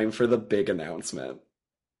it's time for the big announcement.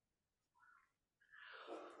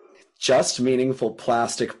 Just Meaningful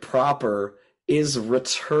Plastic proper is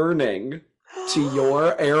returning to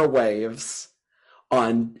your airwaves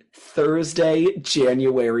on Thursday,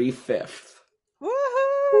 January 5th. Woohoo!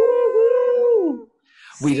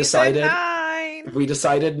 We Season decided 9. we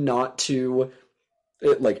decided not to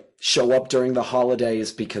show up during the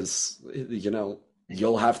holidays because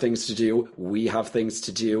you'll have things to do, we have things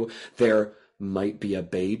to do. There might be a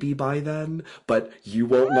baby by then, but you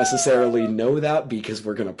won't necessarily know that because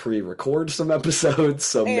we're going to pre-record some episodes,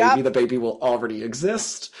 so maybe Yep. the baby will already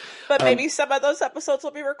exist. But maybe some of those episodes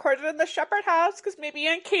will be recorded in the Shepherd house because maybe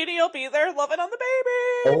Aunt Katie will be there loving on the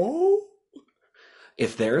baby. Oh,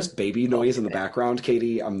 if there's baby noise in the background,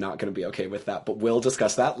 Katie, I'm not going to be okay with that, but we'll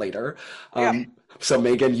discuss that later. Yeah. So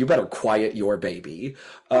Megan, you better quiet your baby.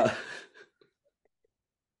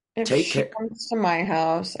 If Take she care. comes to my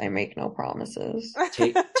house, I make no promises.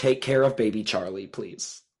 Take care of baby Charlie,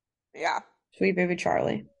 please. Yeah. Sweet baby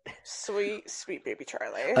Charlie. Sweet, sweet baby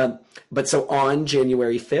Charlie. But so on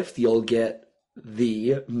January 5th, you'll get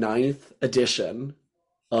the 9th edition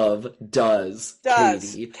of Does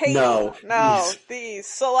Katie Know these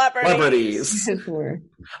celebrities. You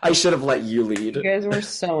I should have let you lead. guys were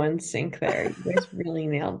so in sync there. You guys really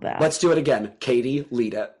nailed that. Let's do it again. Katie,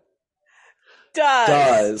 lead it.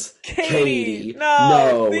 Does Katie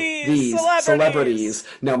know these celebrities?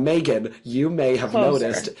 Now, Megan, you may have Closer.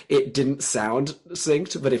 noticed it didn't sound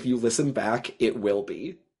synced, but if you listen back, it will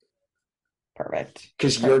be. Perfect.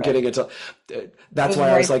 Because you're getting it to. That's was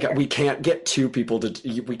why I was right like, there. we can't get two people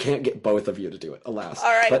to. We can't get both of you to do it, alas. All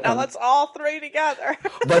right, But, now let's all three together.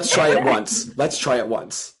 let's try it once. Let's try it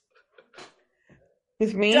once.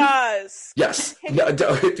 With me? Does. Yes. No,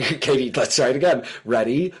 Katie, let's try it again.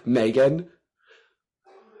 Ready? Megan?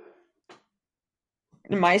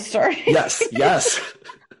 Am I starting? Yes, yes.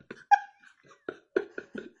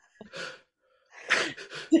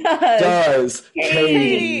 Does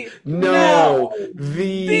Katie know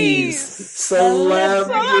these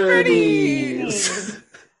celebrities?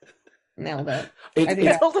 Nailed it. It- I think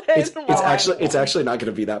it's, Nailed it. it's actually not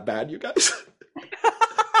going to be that bad, you guys.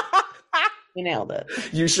 You nailed it.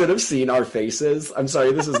 You should have seen our faces. I'm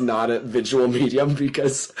sorry, this is not a visual medium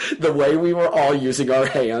because the way we were all using our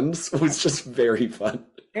hands was just very fun.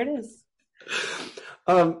 Here it is.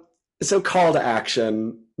 So call to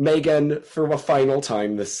action. Megan, for a final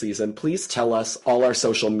time this season, please tell us all our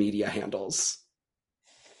social media handles.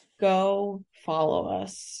 Go follow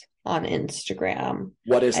us on Instagram.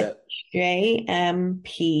 What is it?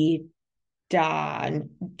 JMP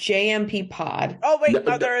Pod. Oh, wait, No,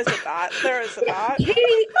 no, there is a dot. There is a dot.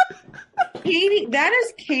 Katie, that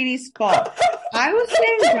is Katie's fault. I was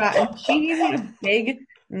saying that, and she gave me a big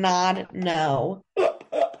nod no.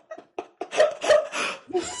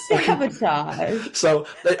 Sabotage. So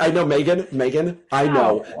I know Megan, I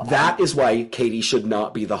know Ow. that is why Katie should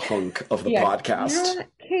not be the hunk of the Yeah, podcast. you know what,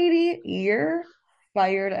 Katie, you're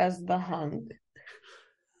fired as the hunk.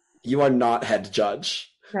 You are not head judge.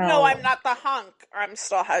 No, I'm not the hunk. I'm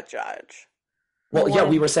still head judge. Well, Well, yeah, what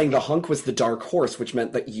we if- were saying the hunk was the dark horse, which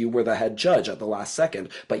meant that you were the head judge at the last second,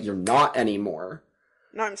 but you're not anymore.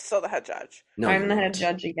 No, I'm still the head judge. No, I'm you're the head not.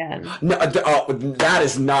 judge again. No, that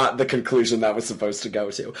is not the conclusion that was supposed to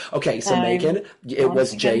go to. Okay, so I'm Megan, it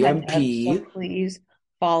was Once again, head judge, JMP. so please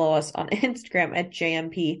follow us on Instagram at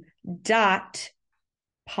jmp.pod,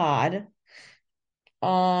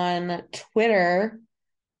 on Twitter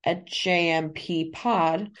at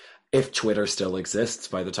jmpod. If Twitter still exists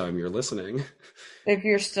by the time you're listening. If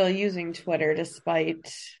you're still using Twitter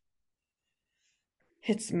despite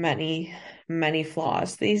its many, many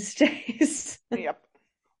flaws these days. Yep.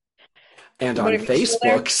 And But on if you're still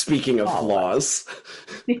there, Facebook, speaking of follow flaws,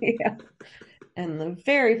 us. Yeah. And the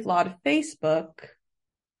very flawed Facebook.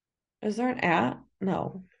 Is there an at?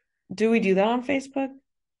 No. Do we do that on Facebook?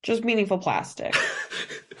 Just meaningful plastic.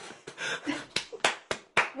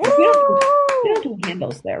 We don't do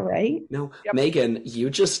handles there, right? no, Yep. Megan, you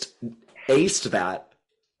just aced that,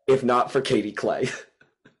 if not for Katie Clay.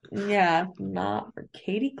 Yeah, not for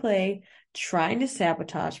Katie Clay trying to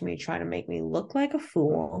sabotage me, trying to make me look like a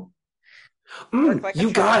fool. Work like a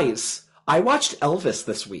You charm. guys, I watched Elvis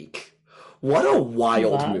this week. What a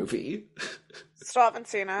wild Love. movie. Still haven't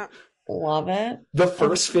seen it. Love it. The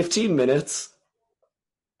first 15 minutes,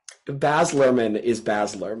 Baz Luhrmann is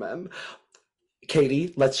Baz Luhrmann.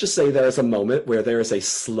 Katie, let's just say there is a moment where there is a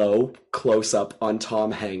slow close-up on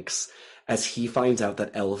Tom Hanks as he finds out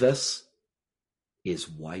that Elvis is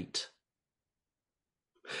white.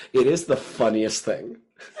 It is the funniest thing.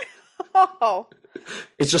 Oh,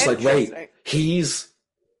 It's just like, wait, Interesting. he's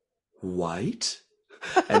white?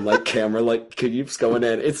 And like camera like keeps going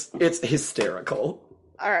in. It's hysterical.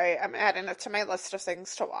 all right. I'm adding it to my list of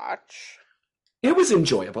things to watch. It was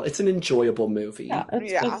enjoyable. It's an enjoyable movie. Yeah,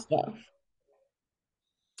 it's Yeah. good stuff.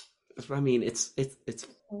 I mean, it's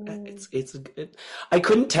I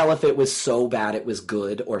couldn't tell if it was so bad it was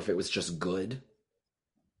good or if it was just good.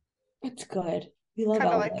 It's good. We love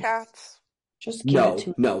Kind of like Elvis. Cats. Just give it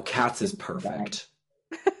to No, Cats is Give it to perfect.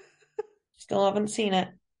 Still haven't seen it.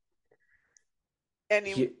 And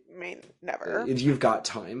you You- mean never. You've got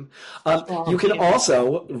time. Well, You can yeah.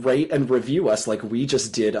 also rate and review us like we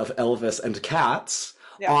just did of Elvis and Cats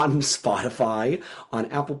Yeah. on Spotify,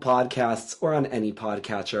 on Apple Podcasts, or on any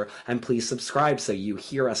podcatcher. And please subscribe so you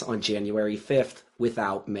hear us on January 5th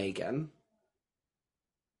without Megan.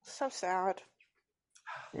 So sad.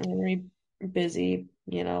 I'm very busy,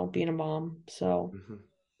 being a mom. So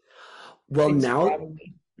Well, thanks for now having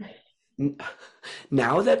me.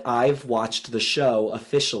 now that I've watched the show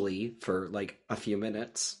officially for like a few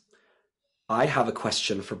minutes, I have a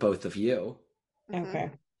question for both of you. Mhm.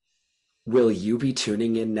 Okay. Will you be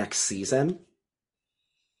tuning in next season?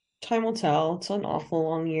 Time will tell. It's an awful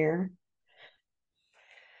long year.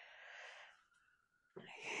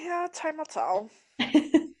 Yeah, time will tell.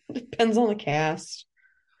 Depends on the cast.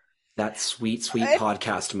 That sweet, sweet It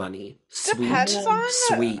podcast money. Sweet, Depends on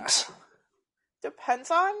sweet. Depends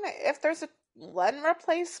on if there's a Len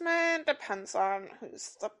replacement. Depends on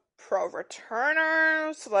who's the pro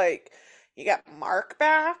returners. Like, you get Mark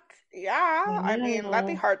back. Yeah, I mean that'd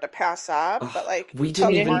be Yeah. hard to pass up. But like, We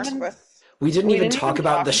Toby didn't Mark even- with We didn't We even didn't talk even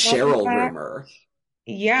about talk the about the Cheryl fact- rumor.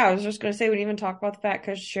 Yeah, I was just gonna say we didn't even talk about the fact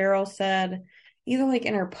because Cheryl said either like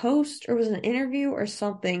in her post or was an interview or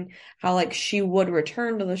something how like she would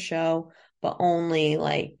return to the show but only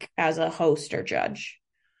like as a host or judge.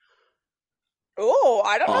 oh,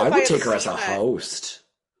 I don't know I if I would had take her as a seen it. host.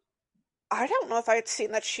 I don't know if I had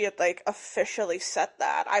seen that she had like officially said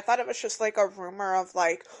that. I thought it was just like a rumor of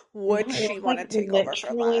like, would No, it she was, want to like, take over for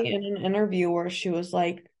literally Len? in an interview where she was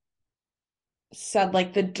like said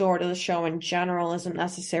like the door to the show in general isn't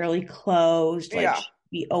necessarily closed, like Yeah. she'd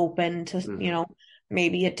be open to, Mhm.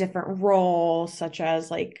 maybe a different role, such as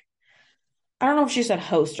like I don't know if she said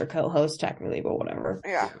host or co-host technically, but whatever.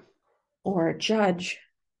 Yeah. Or a judge.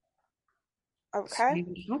 So Okay. we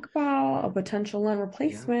can talk about a potential Len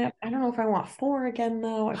replacement. I don't know if I want 4 again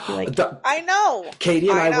though. I feel like I know. Katie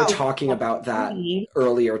and I I were know. talking about that 3.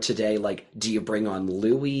 earlier today. Like, do you bring on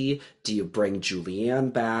Louis? Do you bring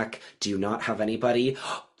Julianne back? Do you not have anybody?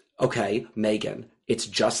 Okay, Megan, it's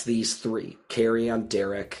just these 3. Carrie-Ann,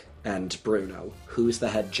 Derek, and Bruno. Who's the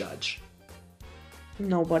head judge?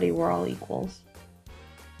 Nobody, we're all equals.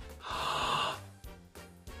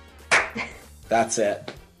 That's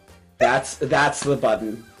it. That's the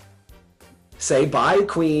button. Say bye,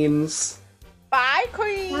 queens. Bye,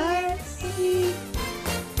 Queen. Bye.